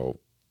 so I don't know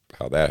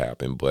how that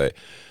happened. But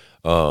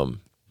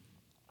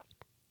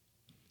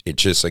it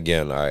just,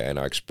 again, I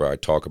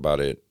talk about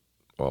it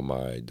on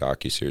my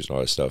docuseries and all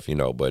that stuff,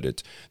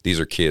 but these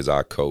are kids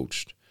I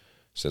coached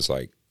since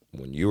like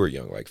when you were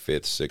young, like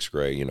 5th, 6th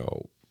grade,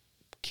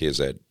 kids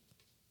that,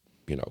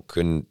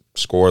 couldn't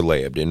score a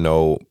layup, didn't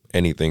know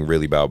anything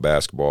really about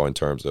basketball in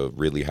terms of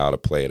really how to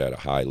play it at a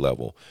high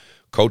level.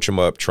 Coach them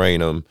up, train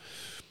them.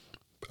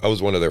 I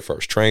was one of their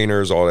first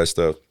trainers, all that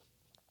stuff.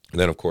 And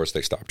then, of course,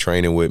 they stopped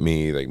training with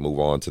me. They move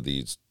on to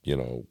these,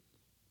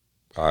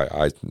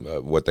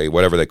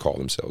 whatever they call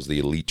themselves, the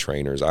elite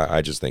trainers.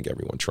 I just think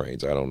everyone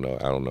trains. I don't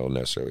know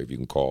necessarily if you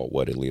can call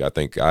what elite. I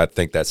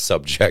think that's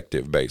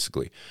subjective,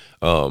 basically.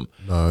 No,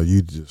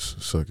 you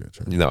just suck at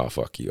training. No,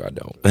 fuck you. I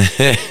don't.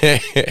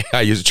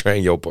 I used to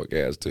train your punk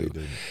ass too,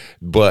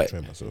 but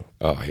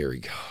here we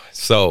go.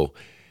 So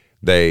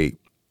they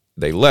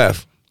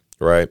left,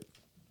 right,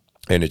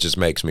 and it just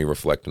makes me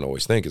reflect and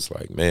always think it's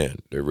like, man,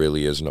 there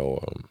really is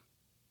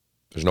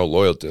there's no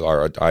loyalty.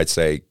 Or I'd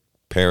say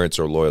parents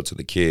are loyal to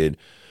the kid,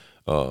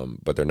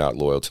 but they're not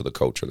loyal to the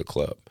coach or the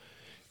club.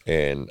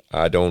 And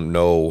I don't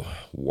know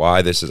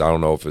why this is. I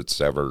don't know if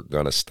it's ever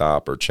going to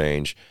stop or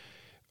change.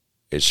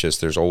 It's just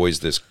there's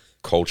always this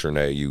culture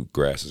now,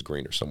 grass is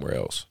greener somewhere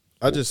else.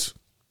 I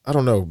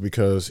don't know,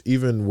 because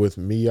even with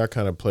me, I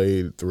kind of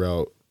played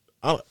throughout.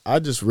 I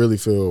just really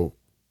feel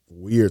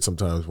weird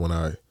sometimes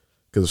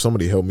because if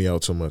somebody helped me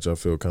out so much, I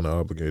feel kind of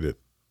obligated,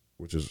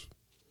 which is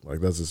like,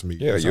 that's just me.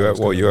 Yeah, you have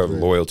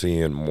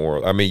loyalty and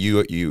moral. I mean,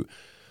 you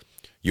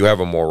have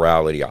a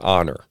morality,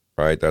 honor,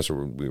 right? That's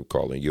what we were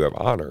calling it. You have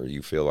honor.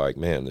 You feel like,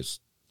 man,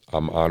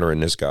 I'm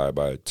honoring this guy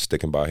by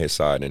sticking by his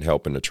side and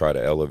helping to try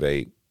to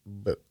elevate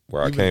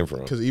where I came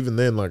from. Because even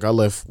then, like, I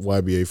left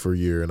YBA for a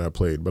year and I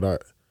played,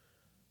 but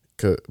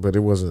it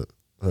wasn't.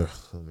 I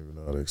don't even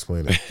know how to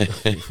explain it.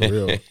 For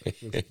real.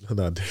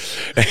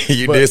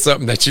 You did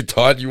something that you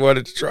thought you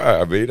wanted to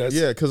try. I mean,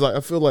 because I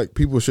feel like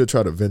people should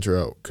try to venture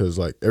out, because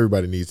like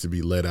everybody needs to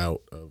be let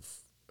out of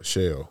a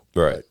shell.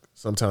 Right. Like,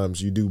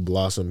 sometimes you do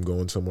blossom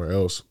going somewhere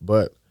else,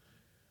 but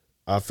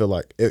I feel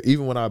like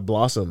even when I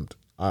blossomed,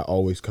 I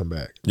always come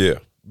back. Yeah.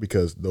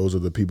 Because those are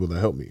the people that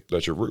help me.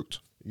 That's your roots.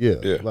 Yeah.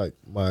 Yeah. Like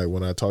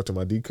when I talk to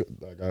my D,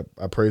 like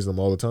I praise them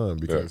all the time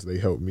because they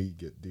help me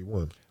get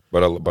D1.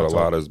 But a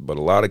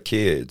lot of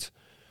kids,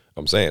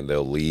 I'm saying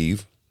they'll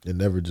leave and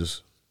never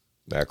just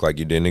act like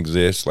you didn't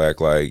exist, act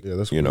like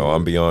that's you know cool.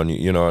 I'm beyond you.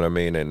 You know what I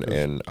mean?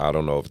 And I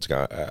don't know if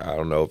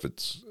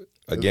it's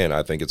again.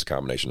 I think it's a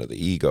combination of the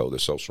ego, the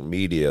social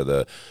media,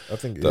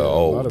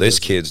 this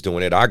kid's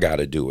doing it, I got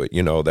to do it.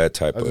 You know, that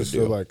type of deal. I just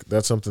feel like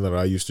that's something that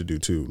I used to do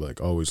too. Like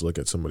always look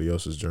at somebody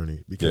else's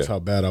journey because how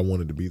bad I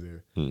wanted to be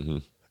there. Mm-hmm.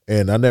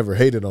 And I never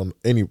hated on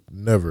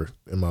never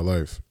in my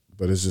life.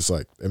 But it's just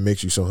like it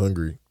makes you so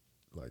hungry.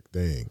 Like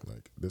dang,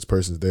 like this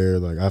person's there.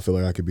 Like I feel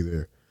like I could be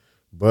there,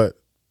 but.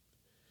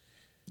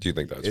 Do you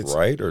think that's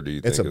right, or do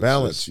you think it's a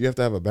balance? You have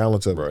to have a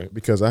balance of it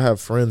because I have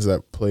friends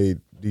that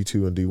played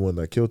D2 and D1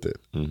 that killed it.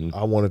 Mm-hmm.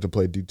 I wanted to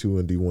play D2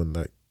 and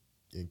D1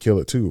 and kill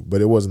it too, but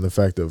it wasn't the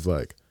fact of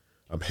like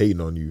I'm hating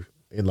on you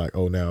and like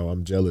now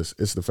I'm jealous.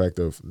 It's the fact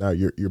of now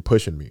you're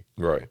pushing me.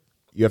 Right.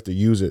 You have to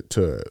use it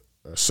to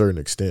a certain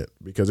extent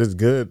because it's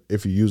good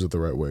if you use it the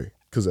right way.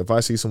 Because if I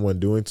see someone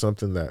doing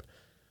something that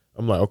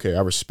I'm like, okay,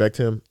 I respect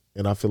him.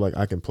 And I feel like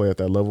I can play at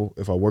that level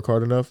if I work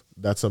hard enough.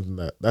 That's something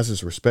that's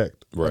just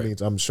respect. Right.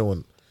 That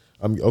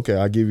means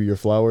I give you your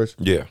flowers.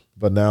 Yeah.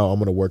 But now I'm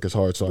gonna work as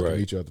hard so I can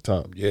meet you at the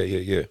top.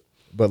 Yeah.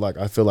 But like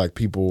I feel like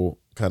people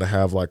kind of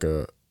have like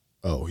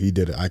he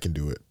did it, I can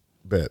do it.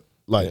 Bet.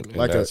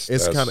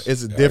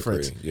 It's a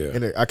difference. Yeah.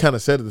 And I kind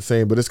of said it the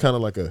same, but it's kind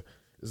of like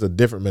it's a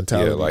different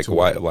mentality. Yeah, like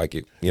why, like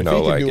it,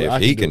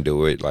 if he can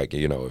do it, like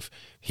if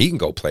he can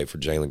go play for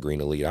Jalen Green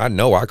Elite, I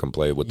know I can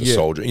play with the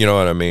Soldier. You know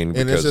what I mean?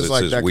 And because it's just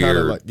like that weird. Kind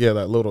of like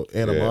that little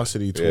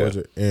animosity towards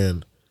it,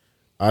 and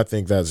I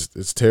think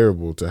it's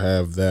terrible to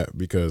have that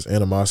because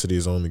animosity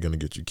is only going to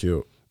get you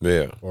killed.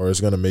 Yeah, or it's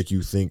going to make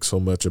you think so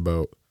much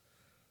about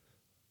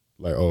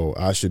like, oh,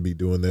 I should be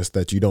doing this,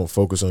 that you don't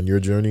focus on your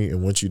journey,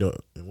 and once you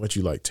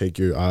like take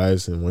your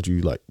eyes and once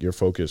you like your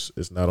focus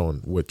is not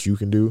on what you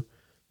can do.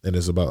 And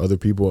it's about other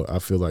people, I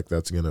feel like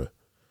that's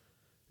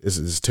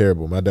it's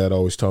terrible. My dad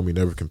always taught me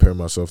never compare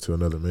myself to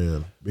another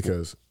man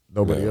because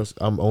nobody else,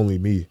 I'm only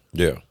me.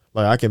 Yeah.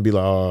 Like I can be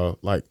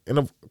like, and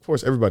of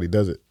course everybody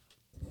does it.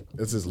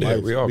 It's his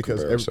life. We all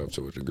compare ourselves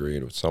to a degree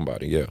with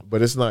somebody, yeah.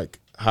 But it's like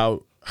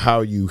how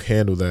you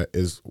handle that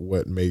is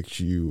what makes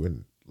you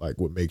and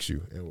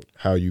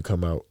how you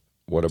come out.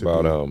 What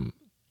about,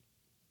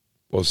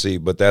 well, see,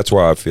 but that's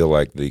why I feel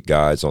like the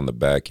guys on the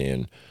back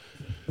end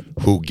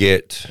who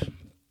get...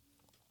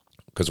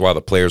 Because while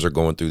the players are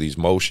going through these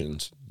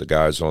motions, the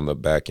guys on the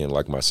back end,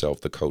 like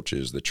myself, the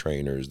coaches, the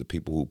trainers, the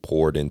people who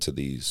poured into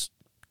these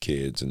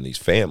kids and these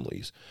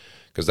families,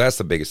 because that's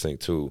the biggest thing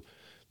too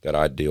that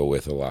I deal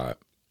with a lot.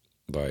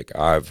 Like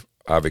I've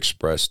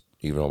expressed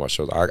even on my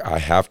shows, I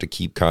have to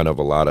keep kind of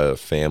a lot of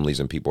families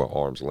and people at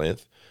arm's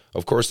length.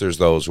 Of course, there's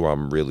those who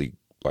I'm really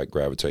like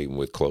gravitating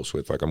close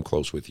with, like I'm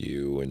close with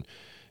you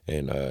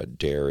and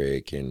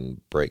Derek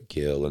and Brett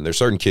Gill, and there's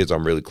certain kids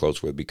I'm really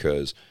close with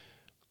because.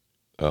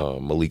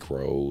 Malik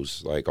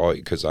Rose,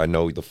 because I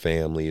know the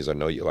families, I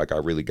know you, like I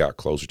really got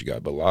close with you guys.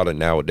 But a lot of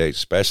nowadays,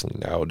 especially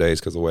nowadays,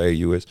 because the way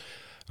AAU is,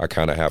 I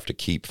kind of have to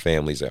keep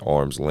families at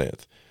arm's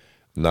length,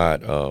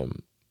 not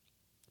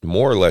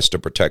more or less to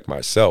protect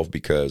myself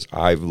because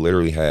I've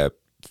literally had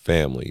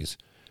families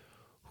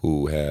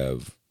who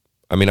have,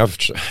 I mean, I've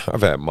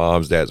had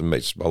moms, dads,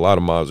 a lot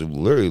of moms who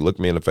literally look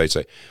me in the face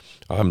and say,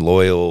 I'm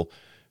loyal.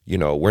 You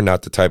know, we're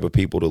not the type of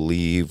people to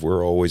leave.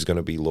 We're always going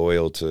to be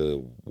loyal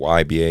to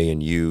YBA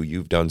and you.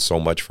 You've done so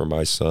much for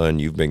my son.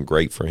 You've been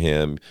great for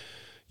him.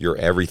 You're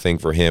everything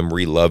for him.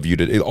 We love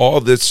you.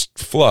 All this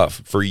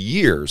fluff for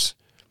years.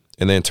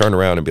 And then turn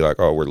around and be like,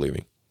 oh, we're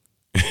leaving.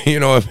 You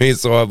know what I mean?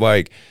 So I'm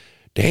like,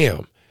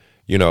 damn,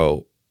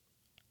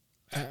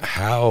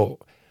 how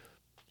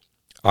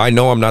I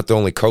know I'm not the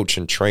only coach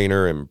and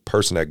trainer and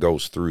person that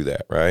goes through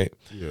that, right?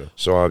 Yeah.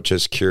 So I'm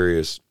just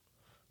curious.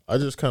 I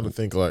just kind of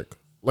think like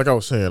I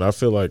was saying, I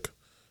feel like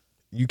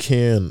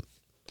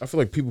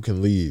people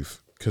can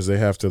leave because they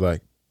have to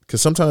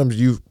because sometimes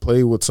you've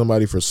played with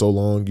somebody for so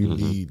long,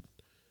 you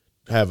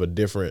have a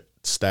different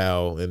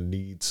style and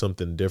need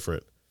something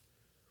different.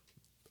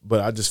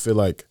 But I just feel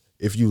like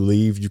if you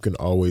leave, you can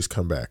always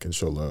come back and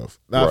show love.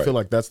 Now, I feel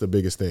like that's the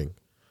biggest thing.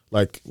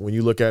 Like when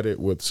you look at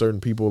it with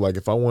certain people, like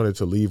if I wanted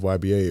to leave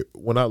YBA,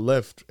 when I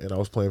left and I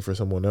was playing for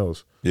someone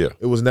else,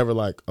 it was never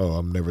like, oh,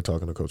 I'm never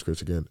talking to Coach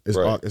Chris again.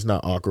 It's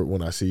not awkward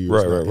when I see you.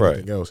 It's not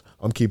anything else.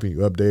 I'm keeping you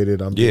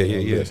updated. I'm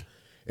doing this.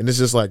 And it's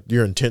just like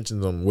your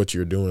intentions on what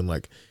you're doing.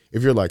 Like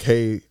if you're like,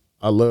 hey,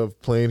 I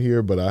love playing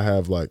here, but I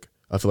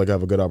feel like I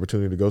have a good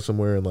opportunity to go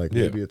somewhere and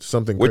maybe it's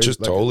something which great. Is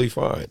totally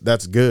fine.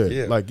 That's good.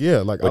 Yeah.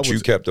 But you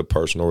kept a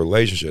personal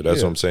relationship.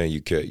 That's what I'm saying.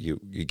 You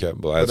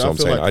kept. That's what I'm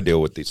saying. I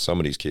deal with some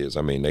of these kids.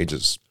 I mean, they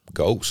just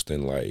ghost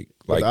and like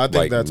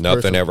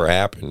nothing ever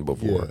happened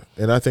before.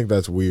 Yeah. And I think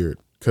that's weird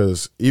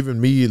because even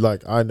me,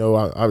 like I know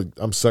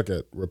I'm stuck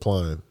at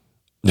replying.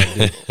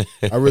 I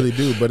really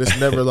do, but it's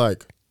never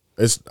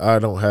I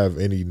don't have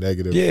any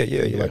negative.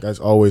 Yeah. Like it's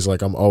always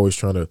I'm always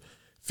trying to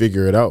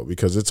figure it out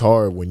because it's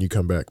hard when you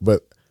come back.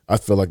 But I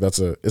feel like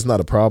it's not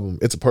a problem.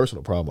 It's a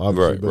personal problem,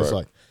 obviously, Right, but it's right.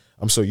 like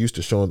I'm so used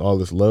to showing all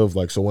this love.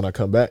 Like, so when I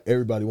come back,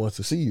 everybody wants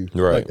to see you.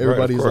 Right, Like,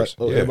 everybody's right, of like,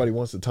 course. Yeah. everybody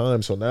wants the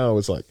time. So now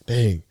it's like,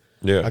 dang,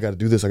 Yeah. I got to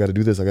do this. I got to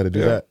do this. I got to do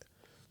Yeah. that.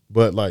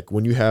 But like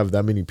when you have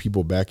that many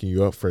people backing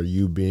you up for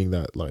you being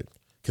that like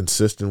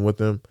consistent with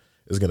them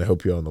is going to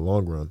help you out in the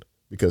long run,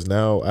 because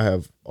now I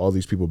have all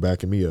these people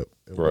backing me up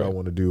and what I Right.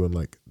 want to do. And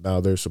like now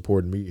they're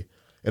supporting me.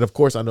 And of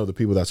course I know the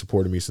people that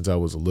supported me since I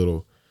was a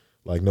little,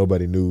 like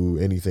nobody knew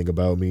anything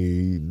about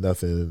me,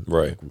 nothing.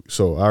 Right.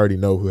 So I already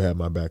know who had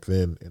my back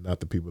then and not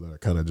the people that are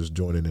kind of just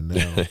joining in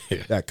now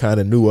that kind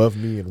of knew of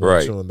me and weren't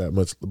Right. showing that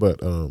much.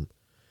 But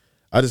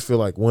I just feel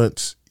like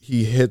once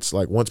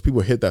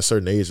people hit that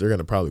certain age, they're going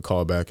to probably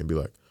call back and be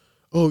like,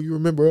 oh, you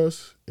remember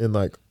us? And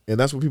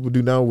that's what people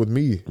do now with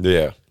me.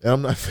 Yeah. And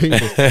I'm not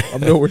famous.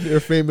 I'm nowhere near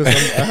famous.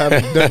 I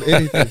haven't done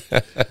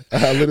anything.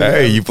 I literally Hey,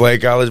 haven't. you play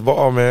college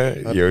ball,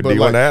 man. You're a but D1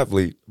 like-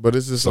 athlete. But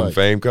it's just Some like,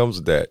 fame comes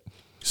with that.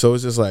 so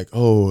it's just like,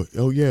 oh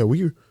yeah,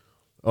 we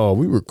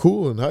were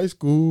cool in high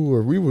school,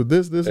 or we were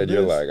this, And and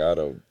you're this. like, I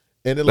don't.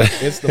 And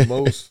it's the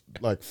most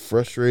like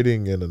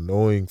frustrating and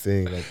annoying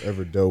thing I've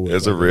ever dealt with.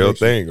 It's Like, a real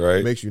makes you- thing, It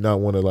right? makes you not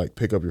want to like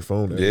pick up your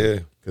phone. Yeah.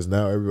 Because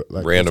now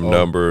like Random that's all-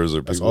 numbers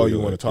or That's people all you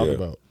you're want to talk yeah.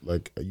 about.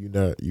 Like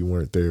you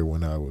weren't there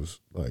when I was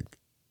like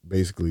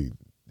basically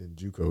in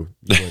JUCO.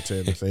 You weren't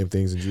saying the same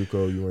things in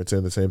JUCO. You weren't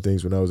saying the same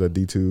things when I was at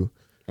D2.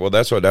 Well,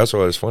 that's why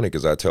it's funny,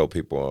 because I tell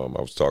people,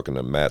 I was talking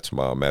to Matt's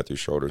mom, Matthew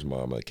Schroeder's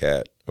mom,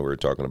 Kat, and we were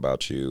talking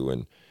about you,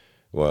 and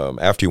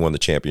after you won the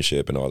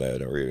championship and all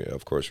that,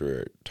 of course we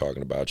were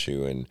talking about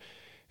you, and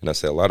I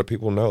said a lot of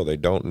people know, they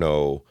don't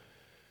know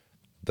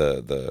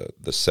the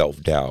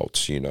self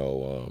doubts.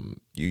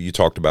 You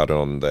talked about it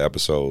on the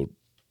episode,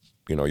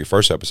 your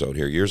first episode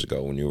here years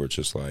ago, when you were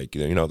just like,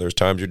 there's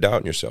times you're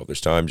doubting yourself,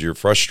 there's times you're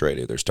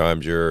frustrated, there's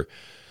times you're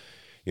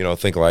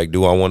think like,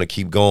 do I want to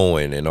keep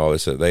going and all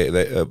this.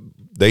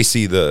 They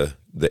see the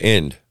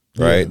end,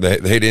 right? Yeah.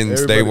 They didn't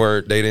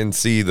Everybody- they didn't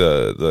see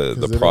the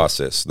they don't-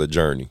 process, the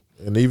journey.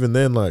 And even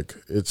then, like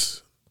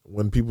it's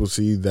when people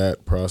see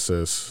that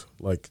process,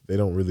 like they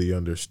don't really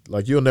understand.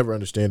 Like you'll never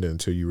understand it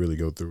until you really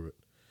go through it.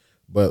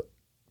 But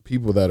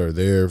people that are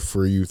there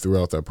for you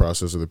throughout that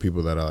process are the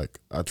people that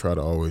I try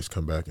to always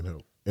come back and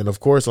help. And of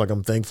course, like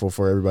I'm thankful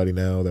for everybody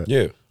now that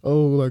Yeah.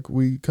 like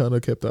we kind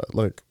of kept that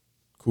like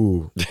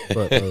cool.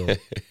 But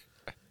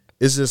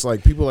it's just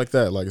like people like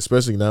that, like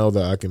especially now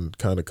that I can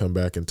kind of come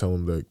back and tell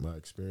them like my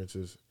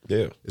experiences.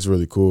 Yeah. It's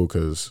really cool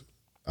because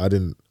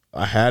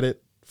I had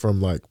it from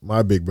like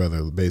my big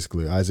brother,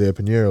 basically Isaiah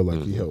Pinheiro,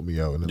 like he helped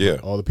me out, and then, Yeah.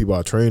 like, all the people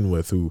I trained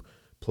with who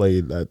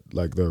played at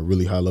like the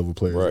really high level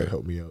players Right. that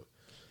helped me out.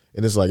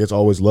 And it's like it's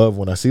always love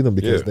when I see them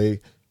because Yeah.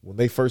 when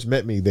they first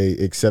met me, they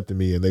accepted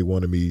me and they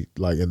wanted me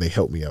like and they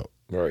helped me out.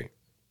 Right.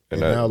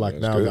 And that- now that's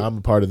good. I'm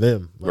a part of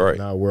them. Like, Right.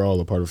 now we're all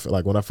a part of.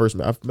 Like when I've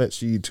met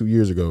Sheed 2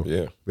 years ago,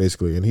 Yeah.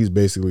 basically, and he's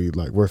basically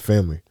like we're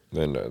family.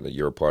 And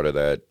you're a part of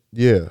that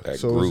Yeah, that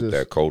so it's group, just-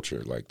 that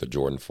culture, like the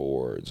Jordan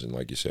Fords, and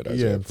like you said, Yeah,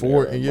 Isaiah and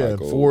Ford, Pinheiro, and yeah, and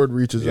Michael. Ford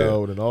reaches Yeah.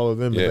 out, and all of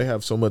them, Yeah. and they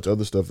have so much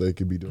other stuff they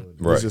could be doing.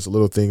 Right. It's just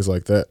little things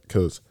like that,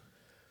 because,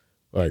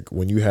 like,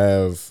 when you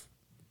have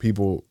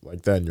people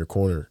like that in your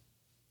corner,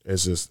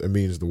 it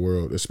means the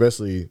world,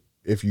 especially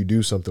if you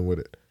do something with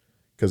it,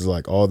 because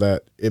like all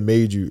that, it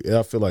made you.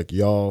 I feel like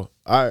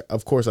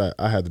of course I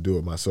had to do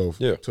it myself,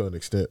 Yeah. to an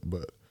extent,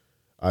 but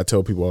I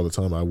tell people all the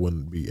time I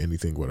wouldn't be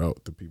anything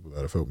without the people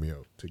that have helped me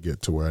out to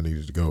get to where I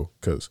needed to go,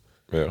 because.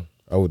 Yeah.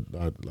 I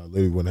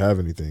literally wouldn't have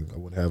anything. I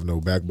wouldn't have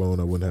no backbone.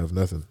 I wouldn't have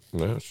nothing.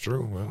 That's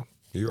true. Well,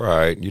 you're all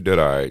right. You did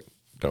all right,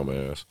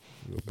 dumbass.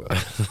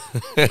 But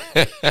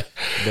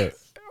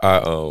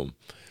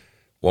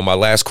Well, my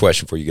last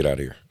question before you get out of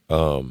here,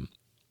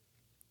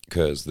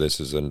 because this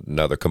is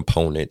another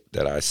component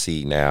that I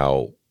see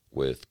now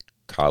with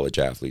college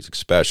athletes,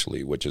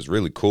 especially, which is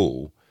really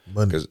cool.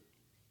 Money. Because,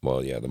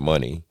 well, yeah, the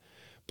money,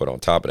 but on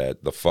top of that,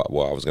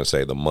 I was gonna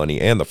say the money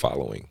and the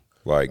following.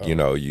 Like, you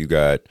don't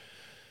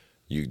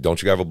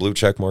you have a blue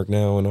check mark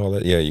now and all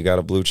that? Yeah, you got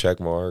a blue check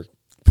mark.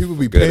 people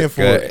be Good, paying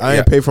for good, it. I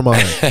ain't paid for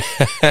mine.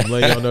 I'm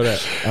letting y'all know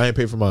that. I ain't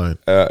paid for mine.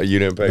 You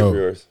didn't pay No. for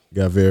yours.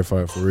 Got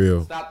verified for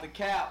real. Stop the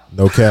cap.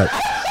 No cap.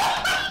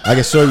 I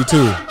can show you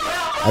too.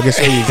 I can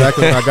show you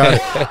exactly when I got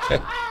it.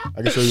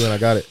 I can show you when I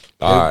got it.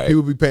 All right.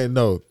 People be paying.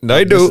 No,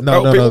 They do. This,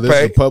 no. People This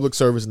pay. is a public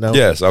service now.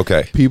 Yes.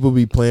 Okay. People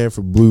be playing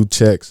for blue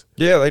checks.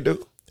 Yeah, they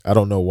do. I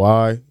don't know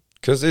why.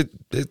 Because it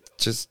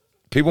just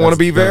people want to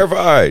be That's not-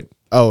 verified.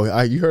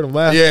 Oh, you heard him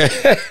laugh. Yeah.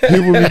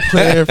 People be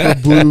playing for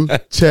blue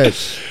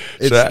checks.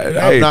 Hey,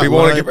 I'm not people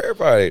want to lying. get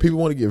verified. People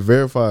want to get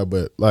verified,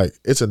 but like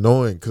it's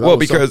annoying. Well,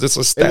 because it's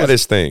a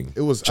status thing.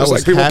 It was just I like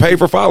was people happy. pay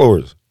for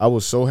followers. I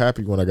was so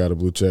happy when I got a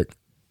blue check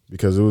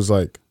because it was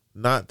like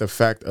not the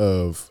fact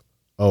of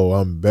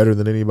I'm better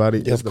than anybody.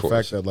 Yeah, It's of the course.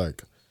 fact that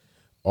like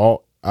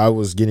I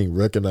was getting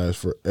recognized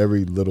for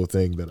every little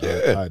thing that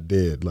Yeah. I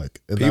did.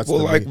 Like and that's People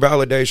the like main-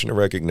 validation and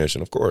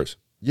recognition, of course.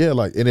 Yeah,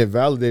 like, and it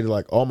validated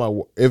like all my.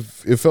 It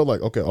felt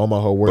like okay, all my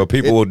hard work. But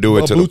people will do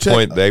it to the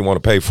point they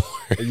want to pay for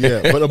it.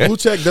 Yeah, but a blue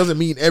check doesn't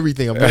mean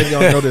everything. I'm letting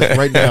y'all know this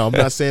right now. I'm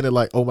not saying it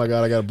like, oh my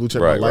God, I got a blue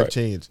check, my life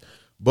changed.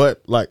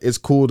 But like, it's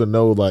cool to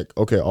know like,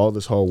 okay, all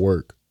this hard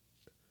work,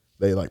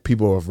 they like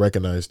people have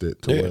recognized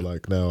it to where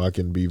like now I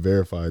can be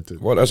verified to.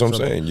 Well, that's what I'm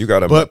saying. You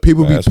got to. But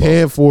people be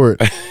paying for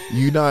it.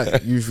 You not.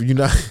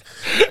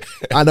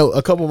 I know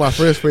a couple of my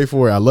friends pay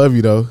for it. I love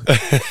you though.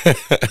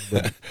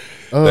 But,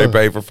 they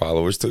pay for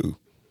followers too.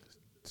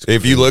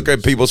 If you look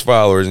at people's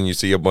followers and you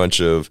see a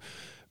bunch of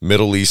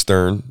Middle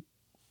Eastern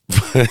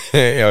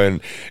and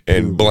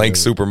blank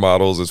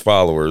supermodels as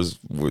followers,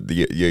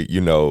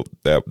 you know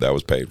that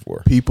was paid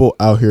for. People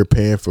out here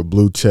paying for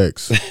blue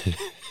checks.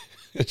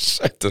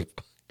 Shut the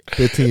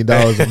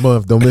 $15 a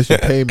month. Don't miss your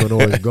payment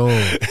or it's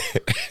gone.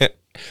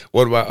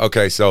 What about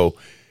so?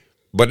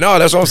 But no,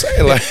 that's what I'm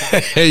saying. Like,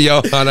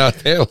 yo,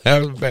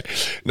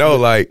 no,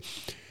 like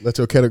let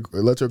your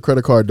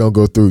credit card don't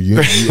go through. You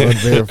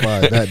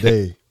unverified that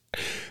day.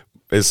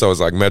 It's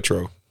like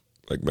Metro.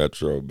 Like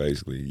Metro,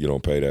 basically. You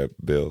don't pay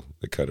that bill,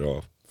 they cut it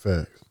off.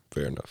 Facts.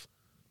 Fair enough.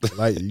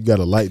 You got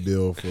a light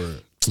bill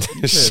for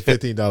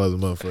 $15 a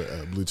month for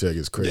a blue check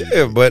is crazy.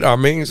 Yeah, but I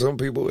mean, some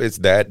people, it's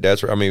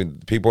that's I mean,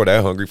 people are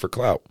that hungry for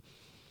clout.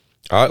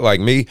 I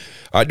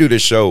do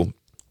this show.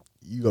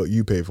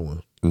 You pay for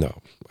one.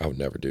 No, I would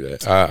never do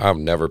that. I've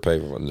never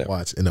paid for one. Never.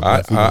 Watch, in a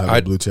month, you have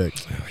a blue check.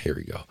 Here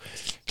we go.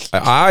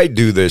 I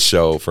do this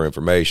show for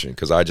information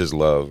because I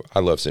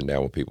love sitting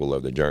down with people,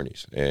 love their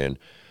journeys. And,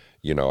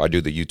 you know, I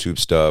do the YouTube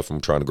stuff.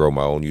 I'm trying to grow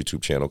my own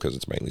YouTube channel because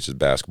it's mainly just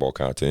basketball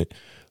content.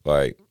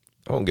 Like,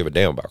 I don't give a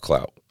damn about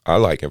clout. I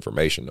like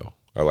information, though.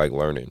 I like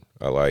learning.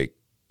 I like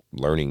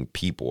learning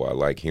people. I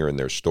like hearing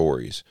their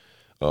stories.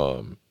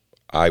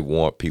 I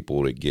want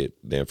people to get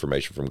the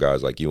information from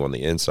guys like you on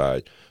the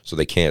inside so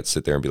they can't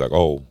sit there and be like,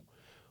 oh,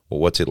 well,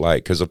 what's it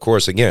like? Because, of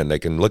course, again, they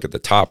can look at the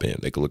top end.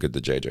 They can look at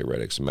the J.J.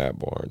 Redicks, the Matt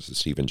Barnes, the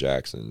Steven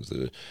Jacksons,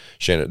 the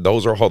Shannon.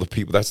 Those are all the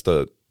people. That's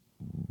the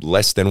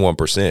less than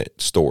 1%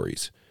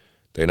 stories.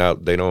 They're not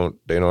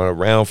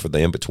around for the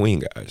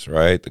in-between guys,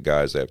 right? The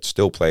guys that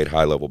still played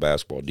high-level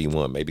basketball,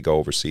 D1, maybe go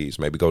overseas,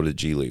 maybe go to the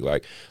G League.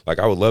 Like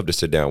I would love to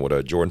sit down with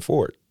a Jordan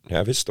Ford and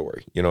have his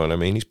story. You know what I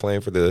mean? He's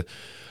playing for the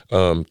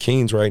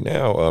Kings right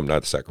now.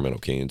 Not the Sacramento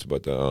Kings,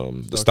 but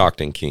the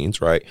Stockton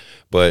Kings, right?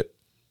 But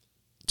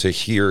to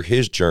hear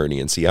his journey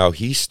and see how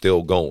he's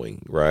still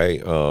going,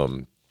 right?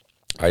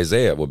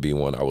 Isaiah would be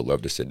one I would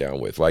love to sit down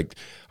with. Like,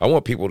 I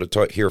want people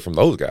to hear from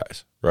those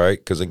guys, right?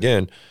 Because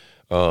again,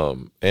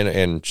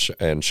 and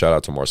shout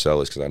out to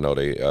Marcellus because I know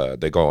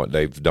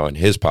they've done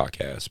his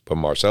podcast, but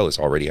Marcellus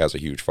already has a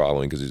huge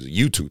following because he's a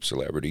YouTube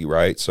celebrity,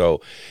 right?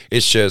 So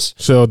it's just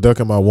Shell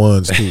ducking my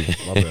ones too.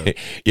 My bad.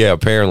 Yeah,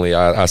 apparently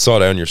I saw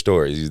that on your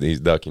stories.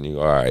 He's ducking you,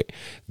 all right,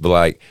 but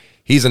like.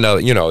 He's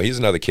another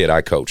kid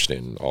I coached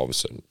and all of a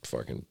sudden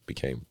fucking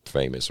became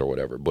famous or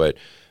whatever. But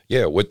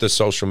yeah, with the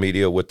social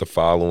media, with the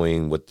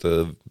following, with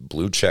the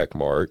blue check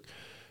mark,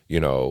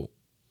 you know,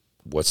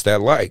 what's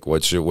that like?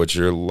 What's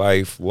your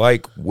life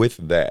like with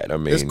that? I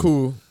mean, it's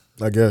cool,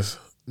 I guess.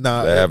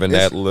 Having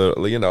that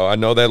little, you know, I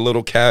know that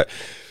little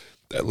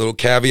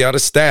caveat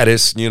of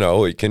status, you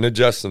know, it can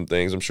adjust some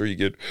things. I'm sure you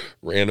get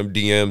random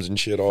DMs and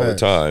shit all the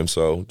time.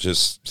 So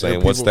just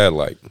saying, what's that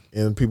like?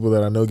 And people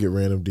that I know get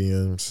random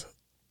DMs.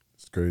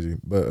 Crazy,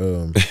 but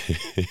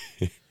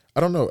I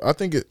don't know. I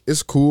think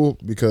it's cool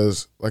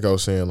because, like I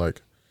was saying,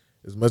 like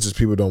as much as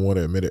people don't want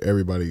to admit it,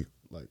 everybody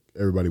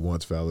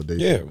wants validation.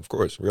 Yeah, of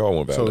course, we all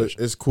want validation.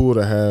 So it's cool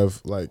to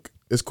have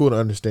it's cool to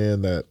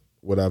understand that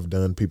what I've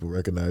done, people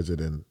recognize it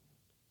and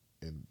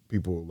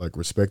people like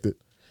respect it.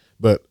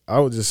 But I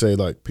would just say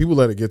like people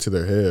let it get to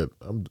their head.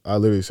 I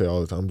literally say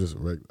all the time,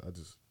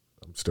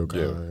 I'm still Kai.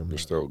 You're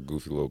still a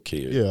goofy little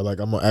kid. Yeah, like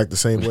I'm gonna act the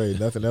same way.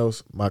 Nothing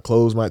else. My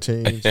clothes might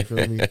change. You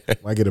feel me?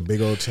 Might get a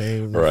big old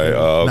chain. Right.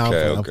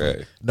 Oh,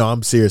 okay. No,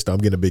 I'm serious though. I'm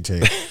getting a big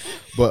chain.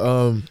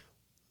 But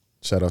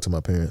shout out to my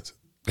parents.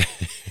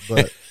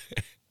 But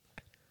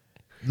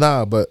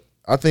but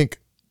I think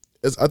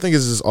it's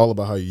just all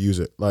about how you use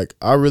it. Like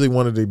I really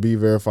wanted to be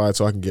verified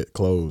so I can get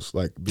clothes.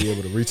 Like be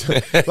able to reach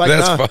out. Like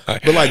that's fine.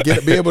 But like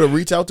be able to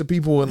reach out to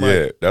people and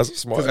like that's a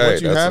smart.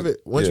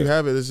 Once you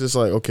have it, it's just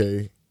like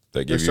okay.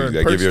 They give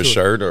you a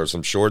shirt or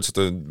some shorts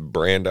to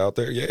brand out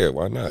there. Yeah,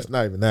 why not? It's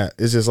not even that.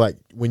 It's just like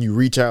when you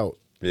reach out,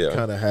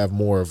 kind of have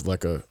more of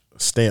like a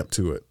stamp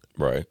to it.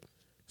 Right.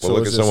 Well, so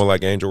look at someone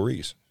like Angel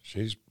Reese.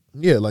 She's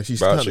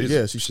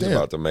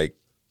about to make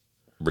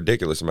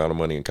ridiculous amount of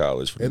money in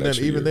college. For the next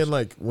few years. Then,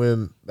 like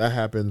when that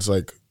happens,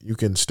 like you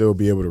can still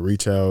be able to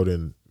reach out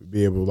and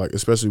be able to like,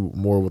 especially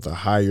more with a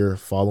higher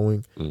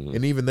following. Mm-hmm.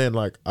 And even then,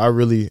 like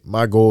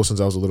my goal since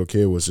I was a little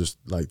kid was just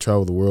like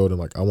travel the world and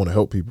like I want to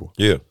help people.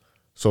 Yeah.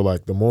 So,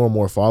 like, the more and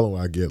more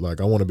following I get,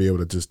 like, I want to be able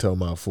to just tell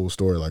my full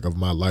story, like, of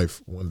my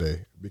life one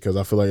day because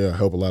I feel like it'll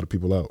help a lot of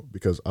people out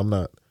because I'm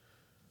not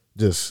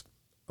just,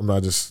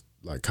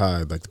 like, Kai,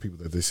 like, the people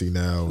that they see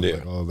now,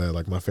 like, all that.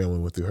 Like, my family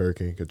went through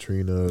Hurricane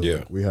Katrina.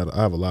 Yeah. Like,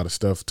 I have a lot of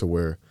stuff to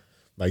where,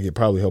 like, it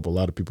probably help a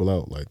lot of people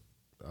out. Like,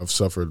 I've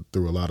suffered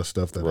through a lot of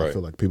stuff that I Right.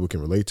 feel like people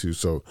can relate to.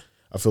 So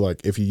I feel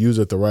like if you use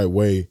it the right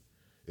way,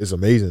 it's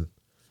amazing.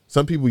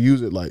 Some people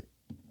use it like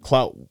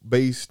clout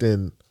based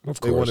and Of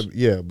they want course. to,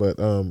 yeah. But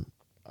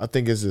I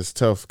think it's just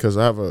tough because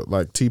I have a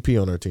like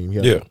TP on our team. He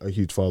has Yeah. a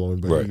huge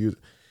following, but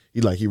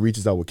Right. he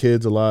reaches out with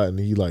kids a lot and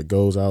he like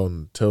goes out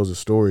and tells a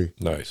story.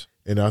 Nice.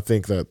 And I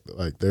think that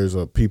like there's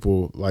a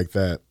people like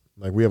that.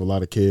 Like we have a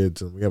lot of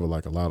kids and we have a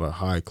lot of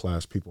high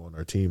class people on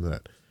our team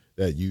that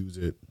use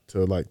it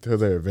to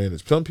their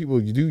advantage. Some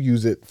people you do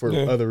use it for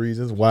other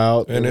reasons,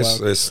 wild And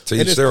it's to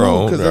and each their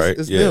own, 'cause right?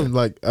 It's them.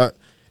 Like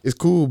it's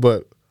cool,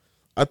 but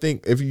I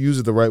think if you use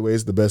it the right way,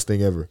 it's the best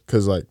thing ever.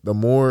 Because like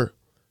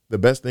the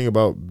best thing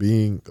about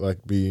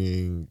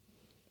being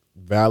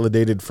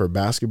validated for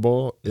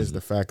basketball is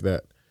the fact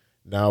that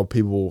now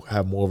people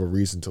have more of a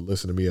reason to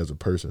listen to me as a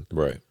person.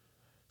 Right.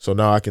 So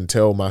now I can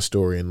tell my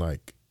story and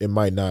like I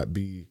might not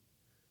be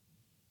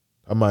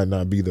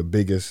the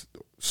biggest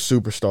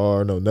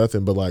superstar, no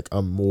nothing, but like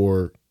I'm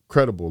more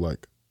credible,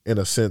 like in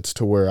a sense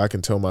to where I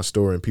can tell my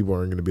story and people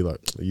aren't going to be like,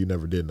 you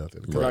never did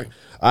nothing. 'Cause Right.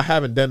 I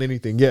haven't done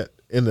anything yet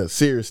in a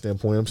serious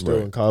standpoint. I'm still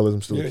Right. in college.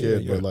 I'm still a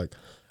kid, but like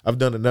I've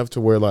done enough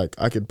to where like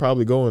I could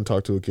probably go and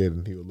talk to a kid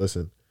and he would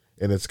listen,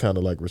 and it's kind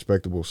of like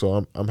respectable.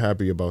 So I'm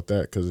happy about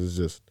that because it's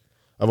just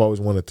I've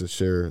always wanted to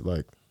share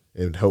like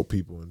and help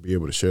people and be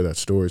able to share that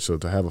story. So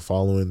to have a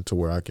following to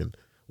where I can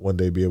one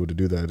day be able to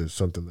do that is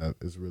something that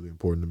is really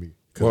important to me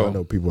because I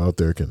know people out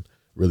there can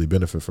really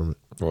benefit from it.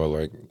 Well,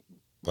 like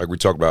we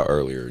talked about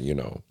earlier, you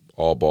know,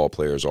 all ball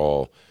players,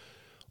 all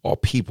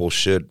people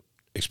should,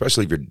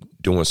 especially if you're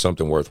doing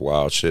something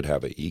worthwhile, should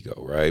have an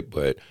ego, right?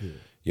 But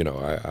you know,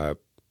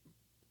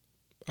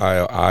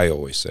 I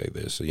always say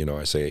this, you know,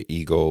 I say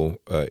ego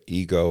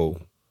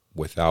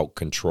without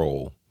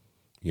control,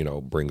 you know,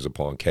 brings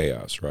upon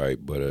chaos,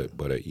 right? But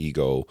a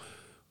ego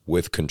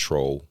with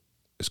control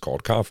is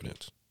called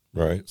confidence,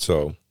 right?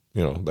 So,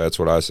 you know, that's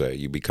what I say.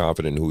 You be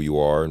confident in who you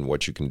are and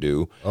what you can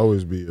do.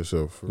 Always be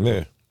yourself.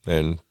 Yeah,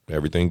 and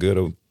everything good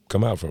will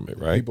come out from it,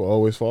 right? People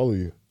always follow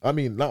you. I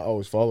mean, not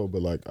always follow,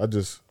 but like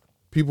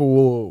people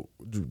will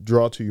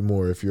draw to you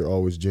more if you're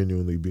always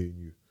genuinely being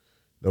you.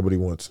 Nobody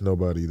wants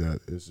nobody that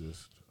is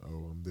just,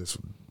 I'm this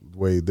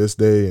way this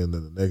day and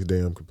then the next day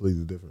I'm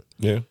completely different.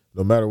 Yeah.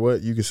 No matter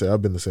what, you can say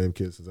I've been the same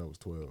kid since I was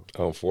 12.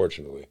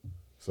 Unfortunately.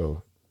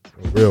 So,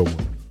 a real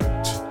one.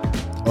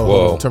 Oh,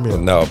 Well, turn me up.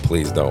 no,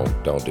 please don't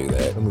do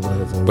that. Let me go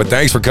ahead and But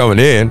thanks for coming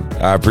in.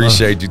 I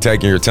appreciate you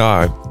taking your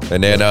time.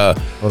 And then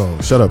hold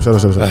on. Shut up.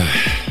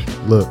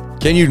 Look.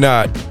 can you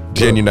not?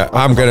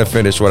 I'm going to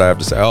finish what I have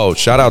to say. Oh,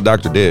 shout out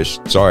Dr. Dish.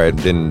 Sorry, I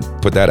didn't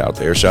put that out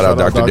there. Shout out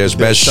Dr. Dish.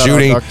 Best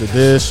shooting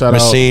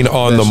machine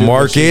on the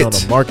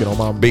market.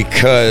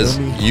 Because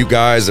you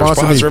guys are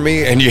sponsoring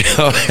me and you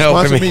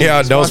helping me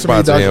out. Don't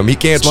sponsor him. He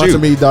can't shoot. Sponsor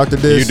me, Dr.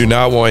 Dish. You do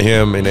not want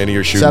him in any of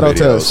your shooting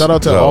videos. Shout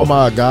out to all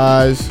my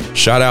guys.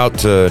 Shout out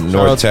to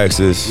North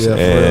Texas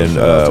and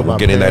we're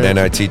getting that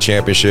NIT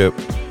championship.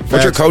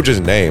 What's your coach's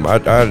name?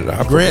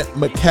 Grant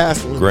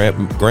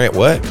McCaslin. Grant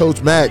what?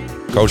 Coach Mac.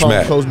 Coach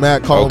Mac. Coach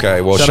Mac.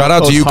 Okay, well, shout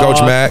out to you,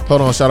 Coach Mac. Hold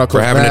on, shout out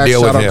Coach for having Mac. to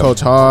deal shout with out him. Coach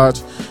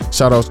Hodge.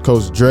 Shout out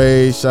Coach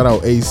Dre. Shout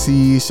out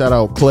AC. Shout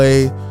out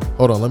Clay.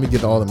 Hold on, let me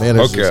get to all the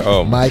managers. Okay,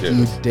 oh, Mikey,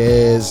 goodness.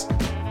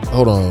 Dez.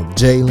 Hold on,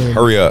 Jalen.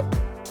 Hurry up.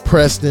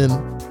 Preston.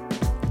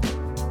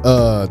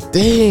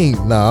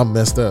 Dang. Nah, I'm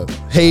messed up.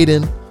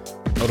 Hayden.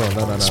 Hold on,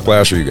 no.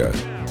 Splasher, you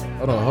guys.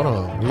 Hold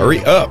on.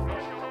 Hurry up.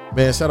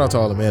 Man, shout out to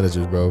all the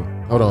managers, bro.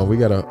 Hold on, we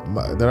got I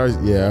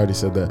already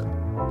said that.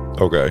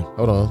 Okay.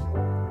 Hold on.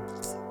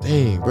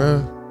 Dang, bro.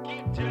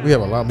 We have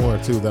a lot more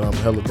too that I'm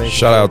hella thankful.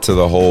 Shout out to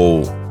the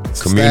whole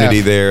community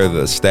Staff. there,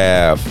 the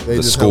staff, They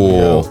the just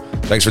school. helped me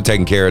Thanks for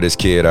taking care of this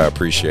kid. I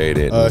appreciate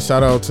it.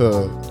 Shout out to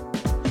hold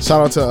on.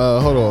 Shout out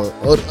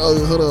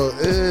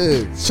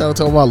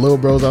to all my little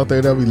bros out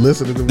there that be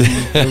listening to me.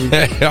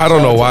 I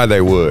don't know why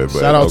they would, but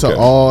Shout out to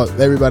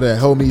okay. everybody that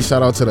helped me.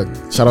 Shout out to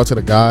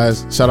the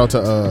guys. Shout out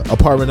to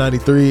Apartment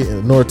 93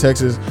 in North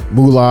Texas.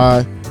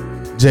 Mulai,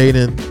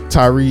 Jaden,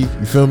 Tyree.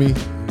 You feel me? And,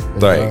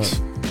 Thanks.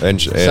 And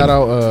shout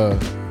out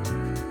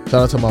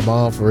to my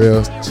mom for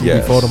real. She be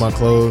folding my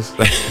clothes.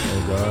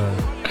 Oh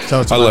God. Shout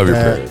out to I my love your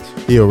dad.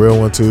 parents. He a real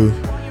one too.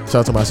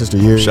 Shout out to my sister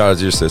Yuri. Shout out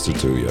to your sister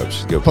too. Yep.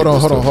 She's good. Hold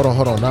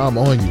on. Now I'm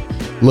on you.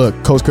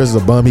 Look, Coach Chris is a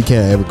bum. He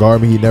can't ever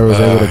guard me. He never was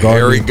able to guard me.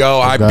 Here we go.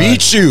 Oh, I God.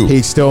 beat you.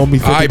 He still owe me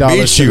 $50. I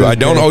beat you. I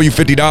don't owe you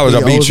 $50.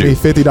 I beat you. He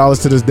owes me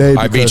 $50 to this day.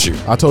 I beat you.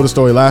 I told the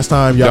story last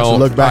time. Y'all should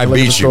look back and look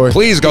at the story.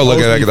 Please go look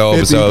at the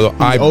episode.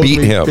 I beat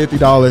him.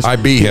 $50. I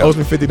beat him. He owes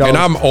me $50. And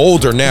I'm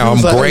older now.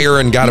 I'm grayer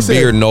and got a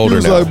beard and older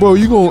now. He now. was like, bro,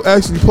 you gonna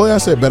actually play? I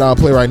said, bet I'll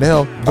play right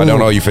now. Boom. I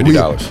don't owe you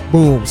 $50.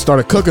 Boom.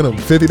 Started cooking him.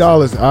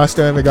 $50. I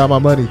stand and got my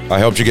money. I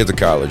helped you get to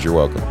college. You're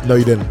welcome. No,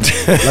 you didn't.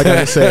 Like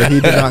I said, he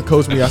did not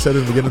coach me. I said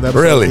in the beginning of the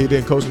episode. Really? He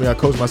didn't coach me. I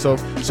coached myself.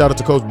 Shout out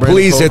to Coach Brandon.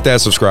 Please hit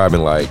that subscribe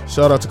and like.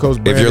 Shout out to Coach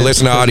Brandon. If you're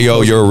listening to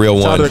audio, you're a real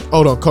one.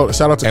 Hold on, Coach.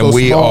 Shout out to and Coach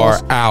we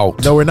Smalls. are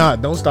out. No, we're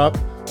not. Don't stop.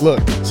 Look,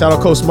 shout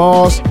out Coach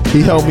Smalls.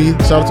 He helped me.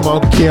 Shout out to my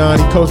Uncle Keon.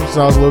 He coached me since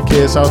I was a little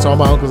kid. Shout out to all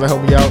my uncles that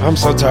helped me out. I'm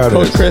so tired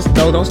Coach of this. Chris,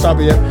 no, don't stop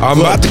it yet. I'm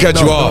about to cut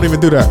you off. Don't even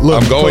do that.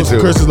 Look, I'm going Coach to.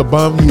 Chris is a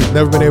bum. He's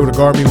never been able to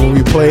guard me when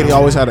we played. He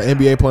always had an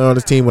NBA player on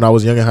his team when I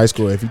was young in high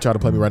school. If you try to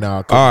play me right now,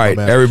 I'll All right,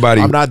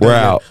 everybody, I'm not we're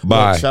done yet. out.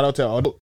 Bye. Look, shout out to all